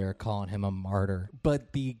far there, calling him a martyr.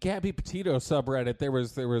 But the Gabby Petito subreddit, there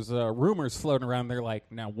was rumors floating around there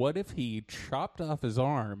like, now what if he chopped off his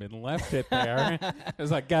arm and left it there? I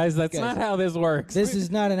was like, guys, that's not how this works. This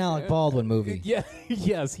is not an Alec Baldwin movie. Yeah,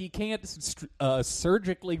 yes, he can't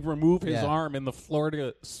surgically remove his arm in the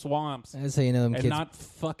Florida swamps. That's how you know them kids not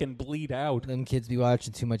fucking bleed out. Them kids be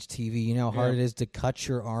watching too much TV. You know how hard it is to cut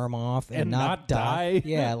your arm off and not die.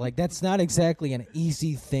 Yeah, that's not exactly an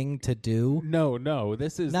easy thing to do. No,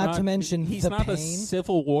 this is not to mention he's the not pain. A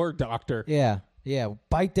Civil War doctor. Yeah,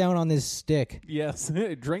 bite down on this stick. Yes,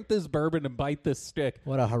 drink this bourbon and bite this stick.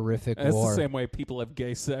 What a horrific That's war. the same way people have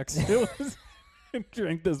gay sex.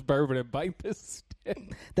 Drink this bourbon and bite this stick.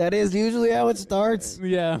 That is usually how it starts.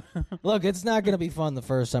 Yeah. Look, it's not going to be fun the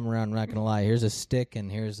first time around. I'm not going to lie. Here's a stick,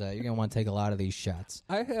 and you're going to want to take a lot of these shots.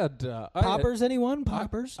 I had Poppers, anyone?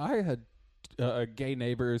 Poppers? I had gay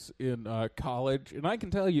neighbors in college, and I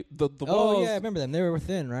can tell you the walls. Oh yeah, I remember them. They were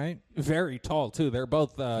thin, right? Very tall too. They're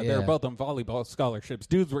both on volleyball scholarships.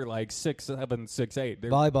 Dudes were like 6'7", 6'8".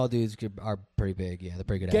 Volleyball dudes are pretty big. Yeah, they're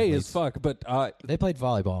pretty good. Gay athletes. as fuck, but they played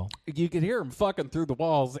volleyball. You could hear them fucking through the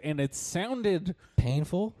walls, and it sounded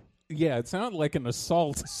painful. Yeah, it sounded like an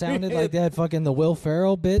assault. Sounded like that fucking the Will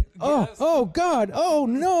Ferrell bit. Yes. Oh God! Oh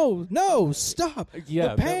no! Stop!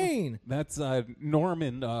 Yeah, the pain. That's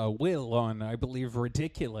Norman Will on, I believe,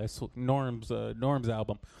 Ridiculous, Norm's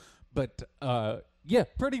album. But yeah,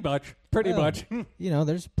 pretty much.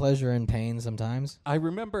 There's pleasure in pain sometimes. I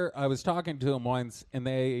remember I was talking to him once, and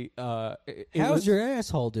they. How's your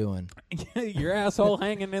asshole doing? Your asshole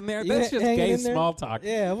hanging in there? That's just gay small talk.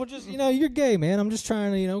 Yeah, well, just you're gay, man. I'm just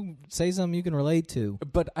trying to say something you can relate to.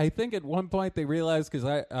 But I think at one point they realized, because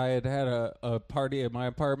I had a party at my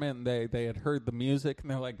apartment, and they had heard the music,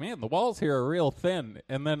 and they're like, "Man, the walls here are real thin."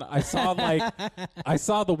 And then I saw I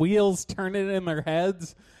saw the wheels turning in their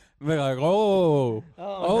heads. They're like, no. The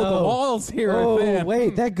walls here are thin.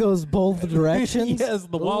 Wait, that goes both directions? Yes,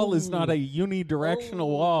 the wall is not a unidirectional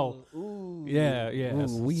wall. Ooh. Yeah.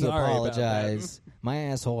 We Sorry apologize. My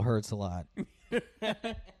asshole hurts a lot.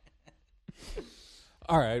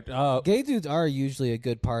 All right. Gay dudes are usually a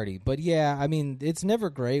good party, but yeah, I mean, it's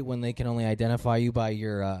never great when they can only identify you by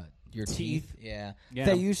your teeth. Yeah.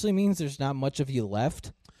 That usually means there's not much of you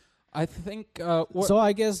left. I think. So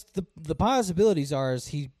I guess the possibilities are is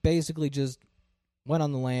he basically just went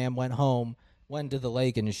on the lam, went home, went to the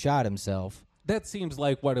lake, and shot himself. That seems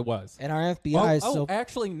like what it was. And our FBI.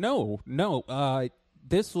 Actually, no.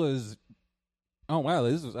 This was. Oh wow,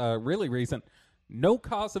 this was really recent. No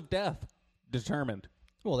cause of death determined.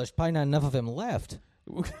 Well, there's probably not enough of him left.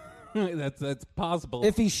 That's possible.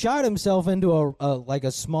 If he shot himself into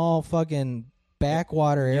a small fucking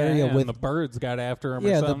backwater area with the birds got after him.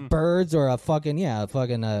 Yeah, or something. The birds or a fucking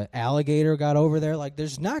alligator got over there. Like,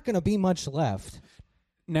 there's not going to be much left.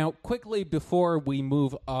 Now, quickly before we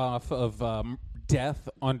move off of death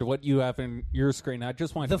onto what you have in your screen, I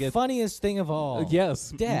just want to get the funniest thing of all. Yes,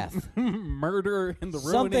 death, murder, and the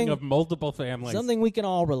ruining of multiple families. Something we can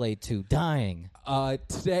all relate to. Dying.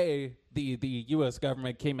 Today, the U.S.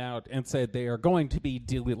 government came out and said they are going to be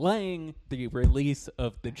delaying the release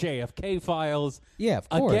of the JFK files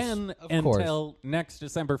again until next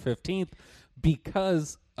December 15th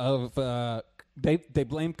because of they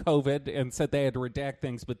blamed COVID and said they had to redact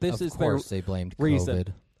things, but this is their they blamed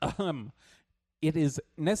reason. COVID. It is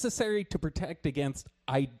necessary to protect against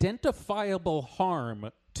identifiable harm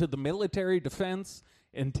to the military defense,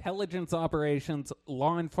 intelligence operations,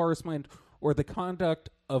 law enforcement, or the conduct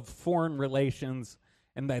of foreign relations,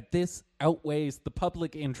 and that this outweighs the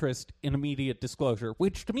public interest in immediate disclosure,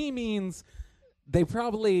 which to me means they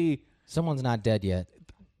probably... Someone's not dead yet.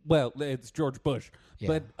 Well, it's George Bush.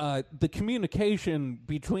 Yeah. But the communication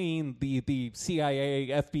between the CIA,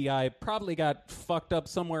 FBI probably got fucked up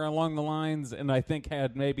somewhere along the lines, and I think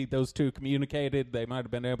had maybe those two communicated, they might have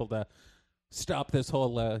been able to stop this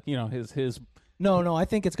whole, his... No, I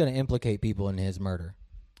think it's going to implicate people in his murder.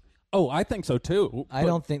 Oh, I think so too. I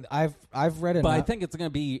don't think I've read enough. But I think it's going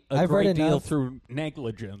to be a great deal through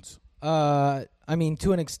negligence. I mean,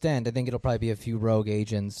 to an extent, I think it'll probably be a few rogue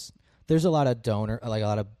agents. There's a lot of a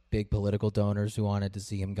lot of big political donors who wanted to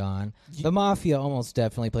see him gone. The mafia almost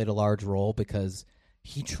definitely played a large role because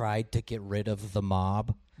he tried to get rid of the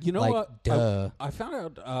mob. You know what? Duh. I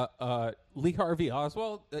found out Lee Harvey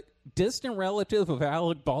Oswald, distant relative of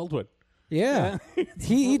Alec Baldwin. Yeah,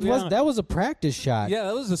 that was a practice shot. Yeah,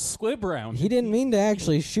 that was a squib round. He didn't mean to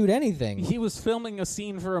actually shoot anything. He was filming a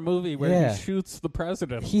scene for a movie where he shoots the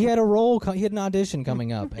president. He had he had an audition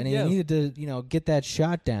coming up, and he needed to, get that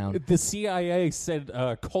shot down. The CIA said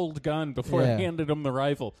cold gun before it handed him the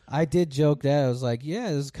rifle. I did joke that. I was like,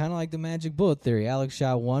 yeah, this is kind of like the magic bullet theory. Alex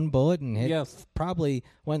shot one bullet and probably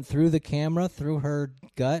went through the camera, through her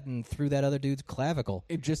gut, and through that other dude's clavicle.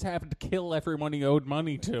 It just happened to kill everyone he owed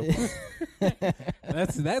money to.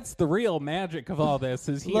 That's the real magic of all this.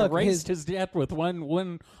 Is he erased his debt with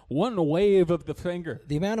one wave of the finger?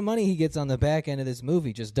 The amount of money he gets on the back end of this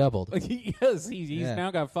movie just doubled. Yes, he's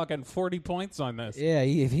now got fucking 40 points on this. Yeah,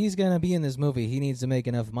 if he's gonna be in this movie, he needs to make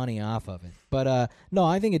enough money off of it. But no,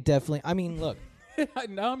 I think it definitely. I mean, look,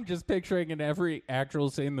 Now I'm just picturing in every actual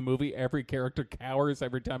scene in the movie, every character cowers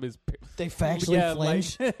every time his They factually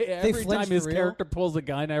flinch. every flinch time his for real? character pulls a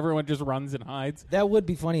gun, everyone just runs and hides. That would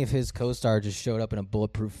be funny if his co-star just showed up in a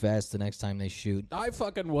bulletproof vest the next time they shoot. I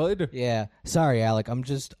fucking would. Yeah. Sorry, Alec. I'm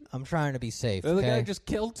trying to be safe. The guy Okay? just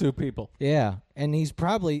killed 2 people. Yeah, and he's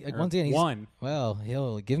probably once again he's one. Well,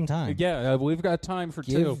 he'll give him time. Yeah, we've got time for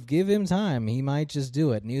 2. Give him time. He might just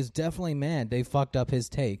do it. And he was definitely mad. They fucked up his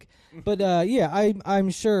take. But yeah, I'm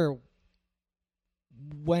sure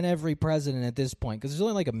when every president at this point, because there's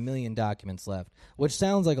only like 1 million documents left, which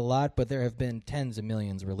sounds like a lot, but there have been tens of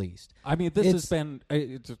millions released. I mean, this has been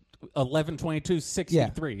it's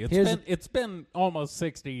 11/22/63. Yeah, It's been almost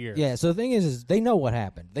 60 years. Yeah, so the thing is they know what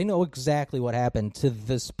happened. They know exactly what happened to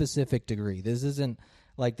the specific degree. This isn't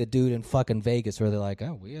like the dude in fucking Vegas where they're like,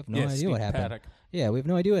 oh, we have no idea Steve what happened. Paddock. Yeah, we have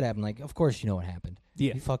no idea what happened. Like, of course you know what happened.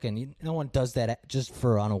 Yeah. No one does that just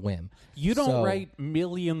for on a whim. You don't So, write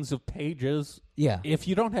millions of pages Yeah. if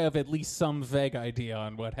you don't have at least some vague idea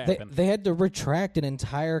on what They, happened. they had to retract an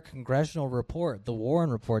entire congressional report, the Warren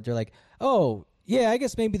report. They're like, oh, yeah, I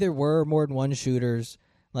guess maybe there were more than one shooters.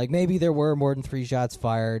 Like, maybe there were more than 3 shots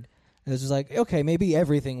fired. And it's just like, okay, maybe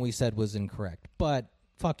everything we said was incorrect. But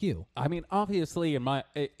fuck you. I mean, obviously, in my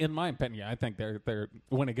opinion, I think they're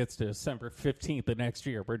when it gets to December 15th of next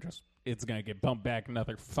year, it's going to get bumped back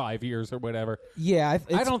another 5 years or whatever. Yeah,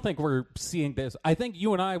 I don't think we're seeing this. I think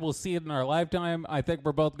you and I will see it in our lifetime. I think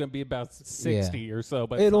we're both going to be about 60 or so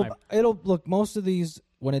by the time. It'll look, most of these,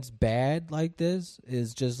 when it's bad like this,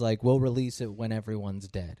 is just like, we'll release it when everyone's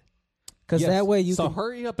dead. Because that way you can...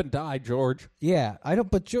 hurry up and die, George. Yeah,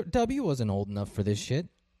 but W wasn't old enough for this shit.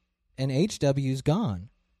 And HW's gone.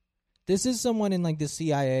 This is someone in like the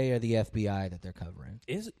CIA or the FBI that they're covering.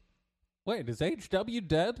 Wait, is HW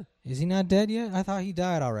dead? Is he not dead yet? I thought he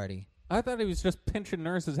died already. I thought he was just pinching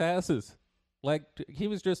nurses' asses. Like, he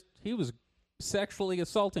was sexually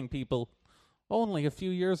assaulting people only a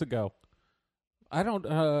few years ago. I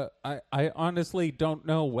honestly don't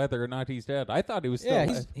know whether or not he's dead. I thought he was still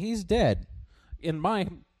Yeah, he's dead. in my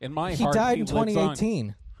He heart. died in lives on.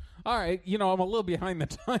 2018. All right, I'm a little behind the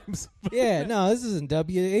times. Yeah, no, this isn't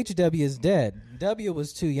W. HW is dead. W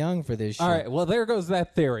was too young for this shit. All right, well, there goes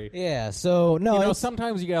that theory. Yeah, so, no.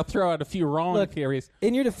 Sometimes you got to throw out a few wrong theories.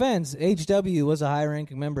 In your defense, HW was a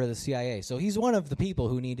high-ranking member of the CIA, so he's one of the people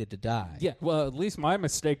who needed to die. Yeah, well, at least my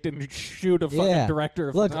mistake didn't shoot a fucking director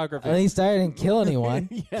of photography. At least I didn't kill anyone.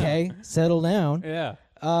 Yeah. Okay, settle down. Yeah.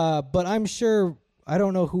 But I'm sure, I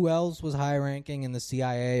don't know who else was high-ranking in the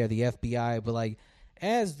CIA or the FBI, but, like,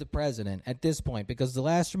 as the president at this point, because the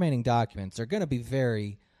last remaining documents are going to be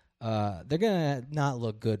they're going to not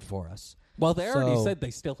look good for us. Well, they already said they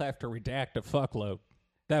still have to redact a fuckload.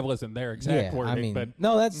 That wasn't their exact wording, but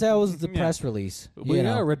no, that was the press release. We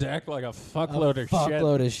gotta redact like a fuckload of shit.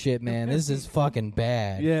 Fuckload of shit, man. This is fucking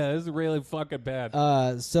bad. Yeah, this is really fucking bad.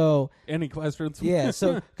 Any questions? Yeah,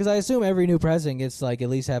 so because I assume every new president gets like at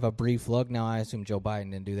least have a brief look. Now I assume Joe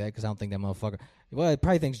Biden didn't do that because I don't think that motherfucker. Well, he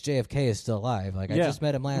probably thinks JFK is still alive. Like I just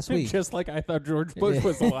met him last week. Just like I thought George Bush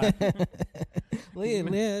was alive. Yeah,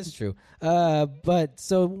 that's true. But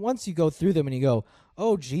so once you go through them and you go,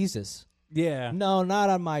 oh Jesus. Yeah. No, not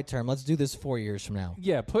on my term. Let's do this 4 years from now.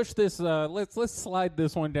 Yeah, push this. Let's slide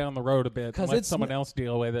this one down the road a bit and let someone else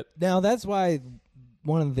deal with it. Now that's why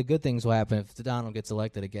one of the good things will happen if Donald gets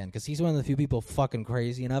elected again, because he's one of the few people fucking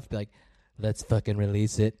crazy enough to be like, let's fucking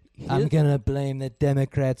release it. I'm gonna blame the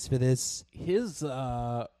Democrats for this. His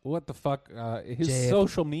what the fuck? His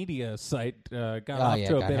social media site got off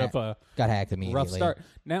to a bit of a got hacked immediately. Rough start.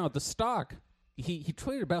 Now the stock, he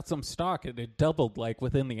tweeted about some stock and it doubled like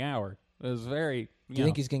within the hour. It was very. Do you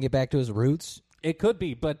think he's gonna get back to his roots? It could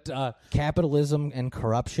be, but capitalism and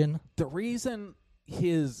corruption. The reason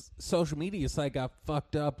his social media site got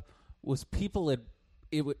fucked up was people had.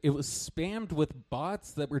 It was spammed with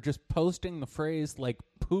bots that were just posting the phrase like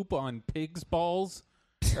 "poop on pig's balls"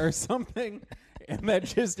 or something, and that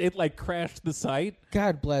just it like crashed the site.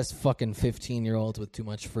 God bless fucking 15-year-olds with too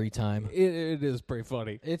much free time. It is pretty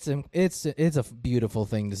funny. It's a beautiful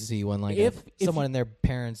thing to see when like someone in their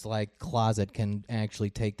parents' like closet can actually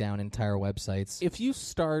take down entire websites. If you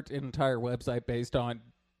start an entire website based on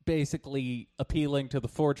basically appealing to the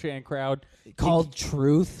 4chan crowd called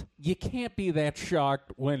Truth, you can't be that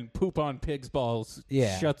shocked when Poop on Pig's Balls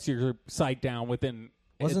shuts your site down within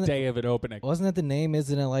a day of it opening. Wasn't that the name?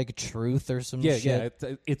 Isn't it like Truth or some shit? Yeah,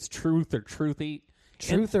 it's Truth or Truthy.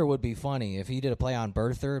 Truther would be funny if he did a play on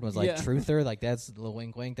birther and was like Yeah. Truther, like that's the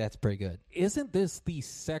wink wink. That's pretty good. Isn't this the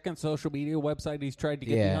second social media website he's tried to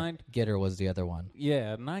get behind? Getter was the other one.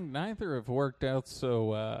 Yeah, neither have worked out so.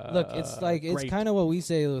 Look, it's like it's great. kind of what we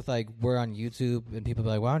say with like we're on YouTube and people be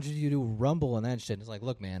like, why don't you do Rumble and that shit? It's like,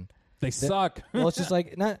 look, man, They suck. well, it's just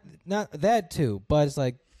like not that too, but it's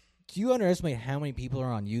like, do you underestimate how many people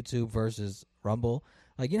are on YouTube versus Rumble?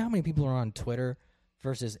 Like, you know how many people are on Twitter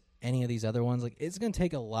versus any of these other ones? Like, it's gonna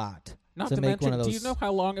take a lot Not to to make mention, one of those. do you know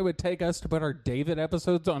how long it would take us to put our David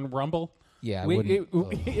episodes on Rumble? Yeah, I We-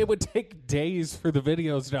 wouldn't. it would take days for the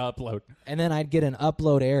videos to upload. And then I'd get an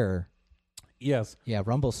upload error. Yes. Yeah,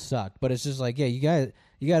 Rumble sucked, but it's just like, yeah, you got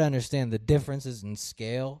to understand the differences in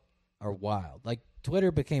scale are wild. Like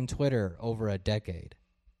Twitter became Twitter over a decade.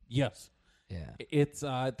 Yes. Yeah. It's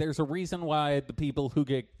there's a reason why the people who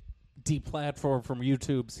get deplatformed from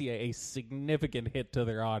YouTube see a significant hit to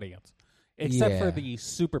their audience. Except for Yeah. the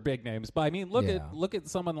super big names. But I mean, look Yeah. at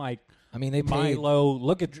someone like I mean, they paid Milo.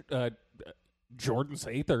 Look at Jordan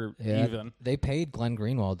Sather. Even. they paid Glenn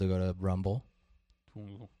Greenwald to go to Rumble.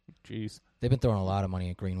 Ooh, jeez. They've been throwing a lot of money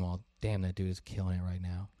at Greenwald. Damn, that dude is killing it right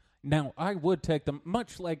now. Now I would take them,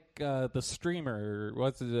 much like the streamer,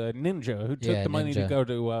 what's it, Ninja, who took Yeah, the money to Ninja. go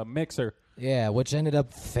to Mixer. Yeah, which ended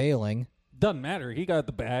up failing. Doesn't matter. He got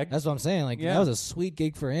the bag. That's what I'm saying. Like Yeah. that was a sweet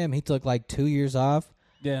gig for him. He took like 2 years off,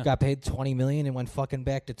 Yeah. got paid $20 million, and went fucking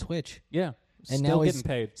back to Twitch. Yeah. And Still now getting he's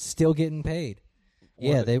paid. Still getting paid.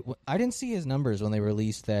 What? Yeah, I didn't see his numbers when they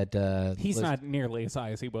released that. He's list. not nearly as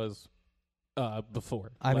high as he was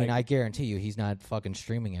before. I mean, Like, I guarantee you, he's not fucking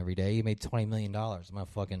streaming every day. He made $20 million. I'm not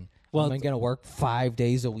fucking. Well, am I gonna work 5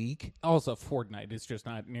 days a week? also Fortnite is just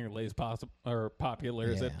not nearly as possible or popular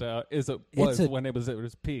as Yeah. it was a- when it was at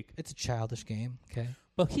its peak. It's a childish game. Okay.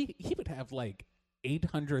 Well, he would have like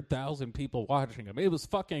 800,000 people watching him. It was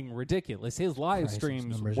fucking ridiculous. His live Christ, those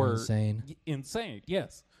streams numbers are were insane. insane.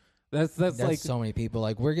 Yes, that's like so many people.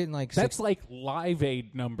 Like we're getting like that's like Live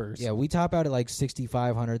Aid numbers. Yeah, we top out at like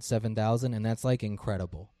 6,500, 7,000, and that's like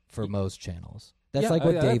incredible for most channels. That's Yeah, like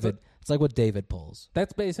what that's David. It's like what David pulls.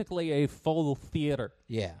 That's basically a full theater.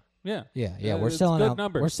 Yeah, Yeah, yeah. We're it's selling good out.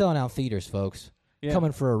 numbers. We're selling out theaters, folks. Yeah.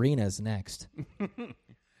 Coming for arenas next.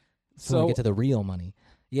 So So we get to the real money.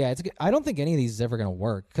 Yeah, it's. I don't think any of these is ever going to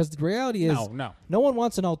work because the reality is, no one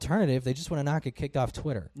wants an alternative. They just want to not get kicked off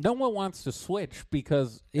Twitter. one wants to switch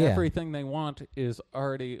because Yeah. everything they want is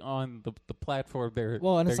already on the platform they're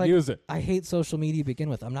Well, and they're it's like using. I hate social media to begin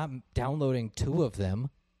with. I'm not downloading 2 of them.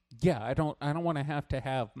 Yeah, I don't want to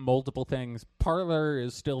have multiple things. Parler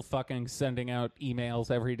is still fucking sending out emails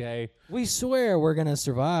every day. We swear we're going to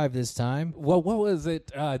survive this time. Well, what was it?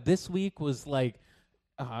 This week was like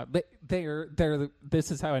they're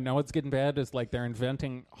this is how I know it's getting bad, is like they're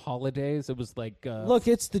inventing holidays. It was like Look,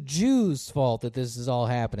 it's the Jews' fault that this is all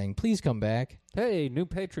happening. Please come back. hey, new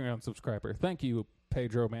Patreon subscriber. Thank you,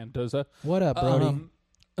 Pedro Mendoza. What up, Brody?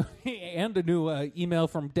 And a new email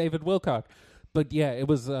from David Wilcock. But yeah, it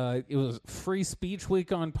was Free Speech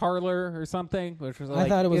Week on Parler or something, which was like, I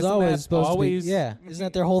thought it was isn't always that supposed always, to be. Yeah, isn't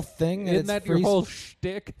that their whole thing? Isn't it's that your free, whole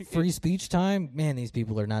shtick? free speech time? Man, these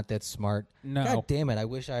people are not that smart. No. God damn it! I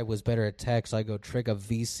wish I was better at tech, so I go trick a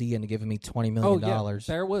VC into giving me $20 Oh million. yeah,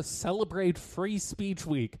 there was Celebrate Free Speech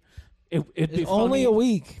Week. It'd be It's only funny. a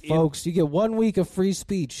week, folks. You get 1 week of free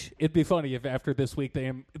speech. It'd be funny if after this week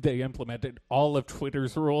they implemented all of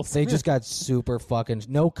Twitter's rules. They just got super fucking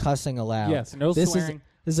no cussing allowed. Yes, no this swearing.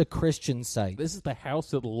 This is a Christian site. This is the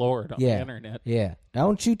house of the Lord on Yeah. the internet. Yeah.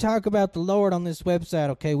 Don't you talk about the Lord on this website,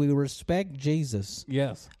 okay? We respect Jesus.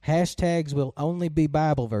 Yes. Hashtags will only be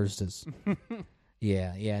Bible verses.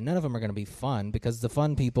 Yeah. None of them are going to be fun because the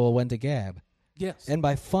fun people went to Gab. Yes. And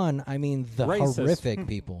by fun, I mean the Racist. horrific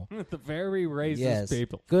people. The very racist Yes.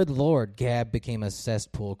 people. Good Lord, Gab became a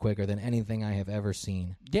cesspool quicker than anything I have ever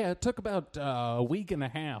seen. Yeah, it took about a week and a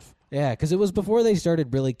half. Yeah, because it was before they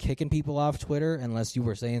started really kicking people off Twitter unless you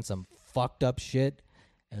were saying some fucked up shit.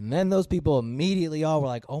 And then those people immediately all were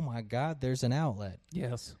like, oh my God, there's an outlet.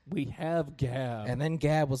 Yes, we have Gab. And then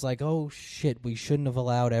Gab was like, oh shit, we shouldn't have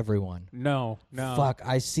allowed everyone. No. Fuck,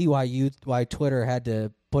 I see why Twitter had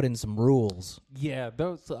to put in some rules. Yeah,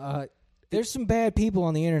 those. There's some bad people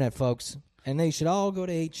on the internet, folks, and they should all go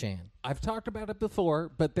to 8chan. I've talked about it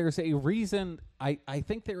before, but there's a reason. I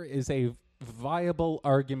think there is a viable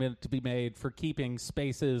argument to be made for keeping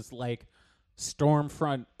spaces like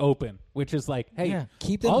Stormfront open, which is like, hey, Yeah,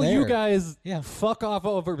 keep them all you there. guys, Yeah. fuck off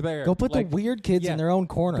over there. Go put Like, the weird kids yeah, in their own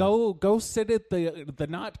corner. Go sit at the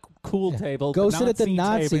not cool table. Go the sit at the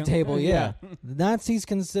Nazi table, Yeah. The Nazis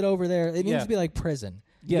can sit over there. It needs Yeah. to be like prison.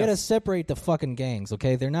 You Yes. got to separate the fucking gangs,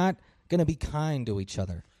 okay? They're not going to be kind to each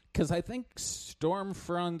other. Because I think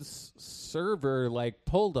Stormfront's server like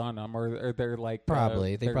pulled on them, or they're like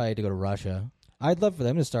Probably. They probably had to go to Russia. I'd love for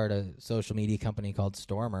them to start a social media company called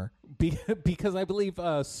Stormer. Because I believe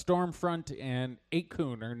Stormfront and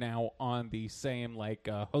 8kun are now on the same like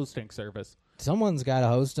hosting service. Someone's got to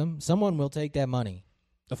host them. Someone will take that money.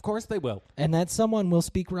 Of course they will. And that someone will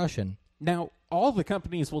speak Russian. Now, all the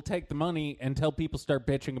companies will take the money until people start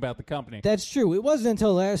bitching about the company. That's true. It wasn't until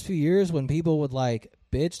the last few years when people would like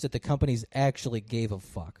bitch that the companies actually gave a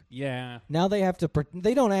fuck. Yeah. Now they have to.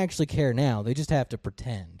 They don't actually care now. They just have to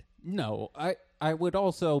pretend. No, I would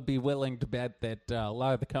also be willing to bet that a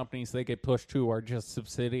lot of the companies they get pushed to are just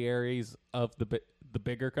subsidiaries of the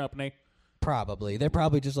bigger company. Probably. They're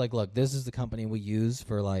probably just like, look, this is the company we use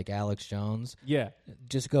for like Alex Jones. Yeah.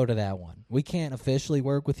 Just go to that one. We can't officially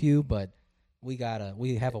work with you, but we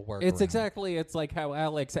have a work. It's like how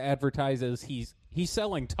Alex advertises he's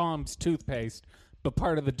selling Tom's toothpaste, but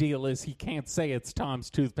part of the deal is he can't say it's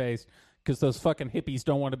Tom's toothpaste because those fucking hippies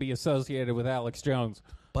don't want to be associated with Alex Jones.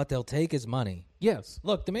 But they'll take his money. Yes.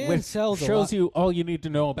 Look, the man Which sells shows you all you need to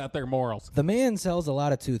know about their morals. The man sells a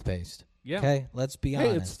lot of toothpaste. Yeah. Okay, let's be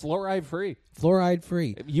Hey, honest. it's fluoride free. Fluoride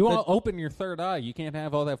free. You want to open your third eye, you can't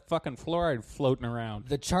have all that fucking fluoride floating around.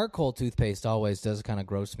 The charcoal toothpaste always does kind of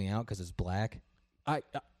gross me out because it's black.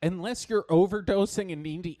 Unless you're overdosing and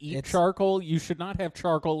need to eat charcoal, you should not have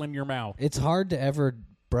charcoal in your mouth. It's hard to ever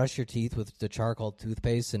brush your teeth with the charcoal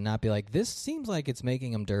toothpaste and not be like, this seems like it's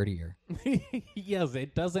making them dirtier. Yes,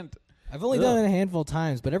 it doesn't. I've only done it a handful of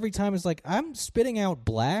times, but every time it's like, I'm spitting out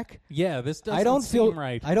black. Yeah, this doesn't seem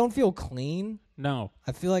right. I don't feel clean. No.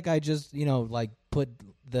 I feel like I just, like put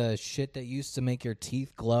the shit that used to make your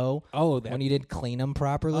teeth glow when you didn't clean them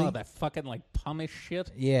properly. Oh, that fucking like pumice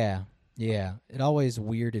shit. Yeah. Yeah. It always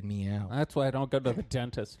weirded me out. That's why I don't go to the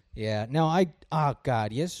dentist. Yeah. No,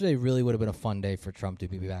 God, yesterday really would have been a fun day for Trump to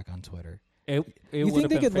be back on Twitter. It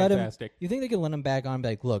would have been fantastic. You think they could let him back on and be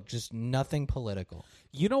like, look, just nothing political.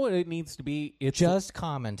 You know what it needs to be? It's just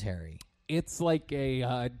commentary. It's like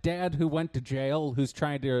a dad who went to jail who's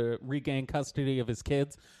trying to regain custody of his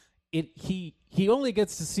kids. He only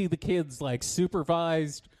gets to see the kids like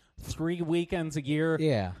supervised 3 weekends a year.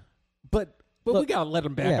 Yeah. But look, we gotta let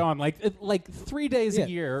him back on like 3 days a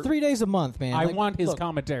year. 3 days a month, man. I want his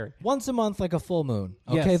commentary. Once a month, like a full moon.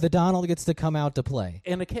 Okay, Yes. the Donald gets to come out to play.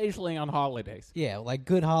 And occasionally on holidays. Yeah, like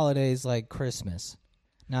good holidays like Christmas.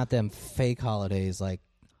 Not them fake holidays like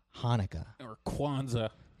Hanukkah. Or Kwanzaa.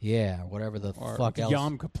 Yeah, whatever the Or fuck else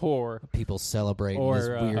Yom Kippur. people celebrate Or, in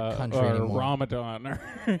this weird country or anymore. Ramadan.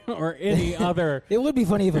 Or any other. It would be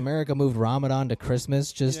funny if America moved Ramadan to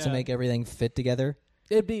Christmas just to Yeah. make everything fit together.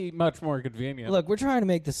 It'd be much more convenient. Look, we're trying to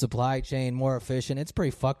make the supply chain more efficient. It's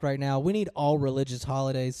pretty fucked right now. We need all religious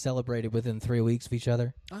holidays celebrated within 3 weeks of each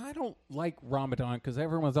other. I don't like Ramadan because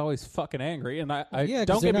everyone's always fucking angry, and I Yeah, 'cause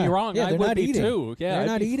don't they're get me not- wrong, yeah, I they're would not be eating. too. Yeah, They're I'd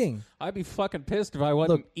not be, eating. I'd be fucking pissed if I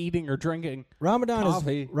wasn't Look, eating or drinking. Ramadan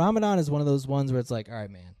coffee. is one of those ones where it's like, all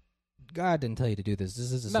right, man, God didn't tell you to do this.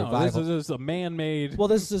 This is a No, survival. this is a man-made. Well,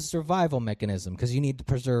 this is a survival mechanism because you need to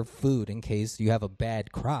preserve food in case you have a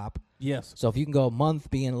bad crop. Yes. So if you can go a month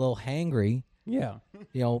being a little hangry, Yeah.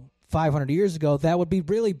 500 years ago, that would be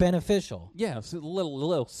really beneficial. Yes, a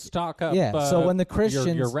little stock up. Yeah, so when the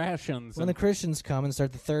Christians your rations, when the Christians come and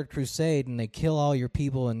start the Third Crusade and they kill all your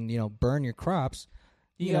people and burn your crops,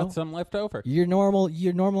 you got some left over. You're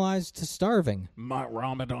normalized to starving.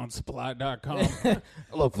 MyRamadanSupply.com.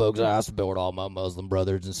 Look, folks, I support all my Muslim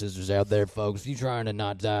brothers and sisters out there, folks. If you're trying to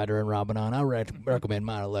not die during Ramadan, I recommend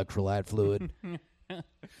my electrolyte fluid.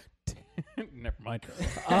 Never mind.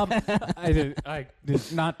 I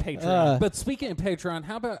did not Patreon. But speaking of Patreon,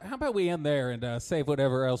 how about we end there and save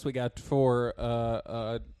whatever else we got for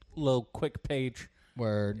a little quick page.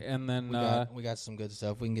 Word. And then we got some good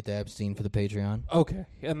stuff. We can get to Epstein for the Patreon. Okay.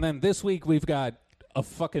 And then this week we've got a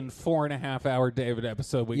fucking 4.5 hour David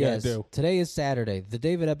episode we gotta do. Today is Saturday. The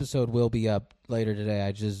David episode will be up later today.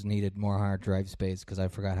 I just needed more hard drive space because I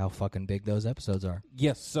forgot how fucking big those episodes are.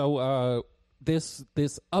 Yes. So this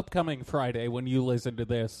upcoming Friday when you listen to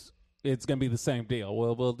this, it's gonna be the same deal.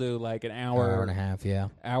 We'll do like an hour and a half, yeah.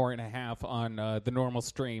 Hour and a half on the normal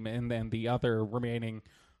stream, and then the other remaining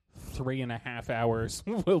 3.5 hours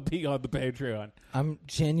will be on the Patreon. I'm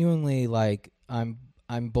genuinely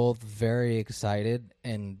I'm both very excited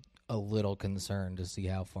and a little concerned to see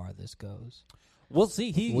how far this goes. We'll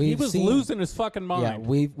see. He was losing his fucking mind.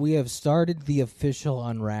 Yeah, we have started the official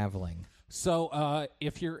unraveling. So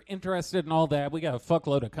if you're interested in all that, we got a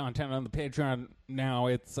fuckload of content on the Patreon now.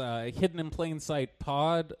 It's Hidden in Plain Sight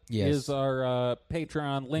Pod is our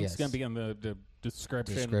Patreon. Link's going to be in the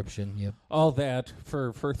description, Yep. all that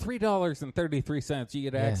for $3.33. You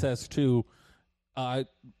get access to. By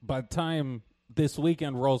the time this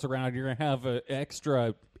weekend rolls around, you're gonna have an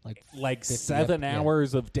extra like 7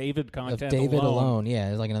 hours of David content. Of David alone, yeah.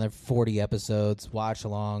 There's like another 40 episodes,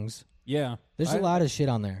 watch-alongs. Yeah, There's a lot of shit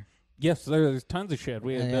on there. Yes, there's tons of shit.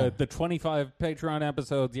 We had the 25 Patreon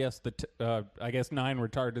episodes. Yes, I guess 9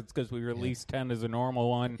 retardeds because we released 10 as a normal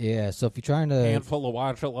one. Yeah, so if you're trying to handful of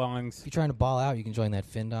watch-alongs. If you're trying to ball out, you can join that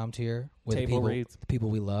Findom tier with the people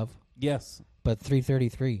we love. Yes, but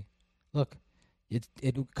 $3.33. Look, it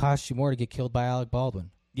costs you more to get killed by Alec Baldwin.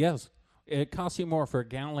 Yes, it costs you more for a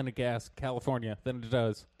gallon of gas, California, than it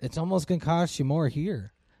does. It's almost gonna cost you more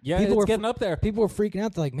here. Yeah, it's getting up there. People were freaking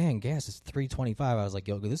out. They're like, man, gas is $3.25. I was like,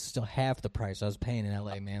 yo, this is still half the price I was paying in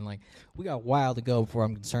L.A., man. Like, we got a while to go before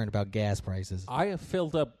I'm concerned about gas prices. I have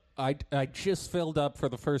filled up. I just filled up for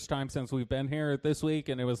the first time since we've been here this week,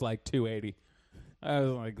 and it was like $2.80. I was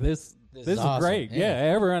like, this is awesome. Great. Yeah,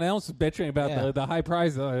 everyone else is bitching about the high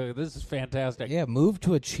price. This is fantastic. Yeah, move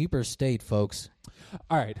to a cheaper state, folks.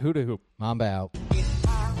 All right, who to who? Mamba out.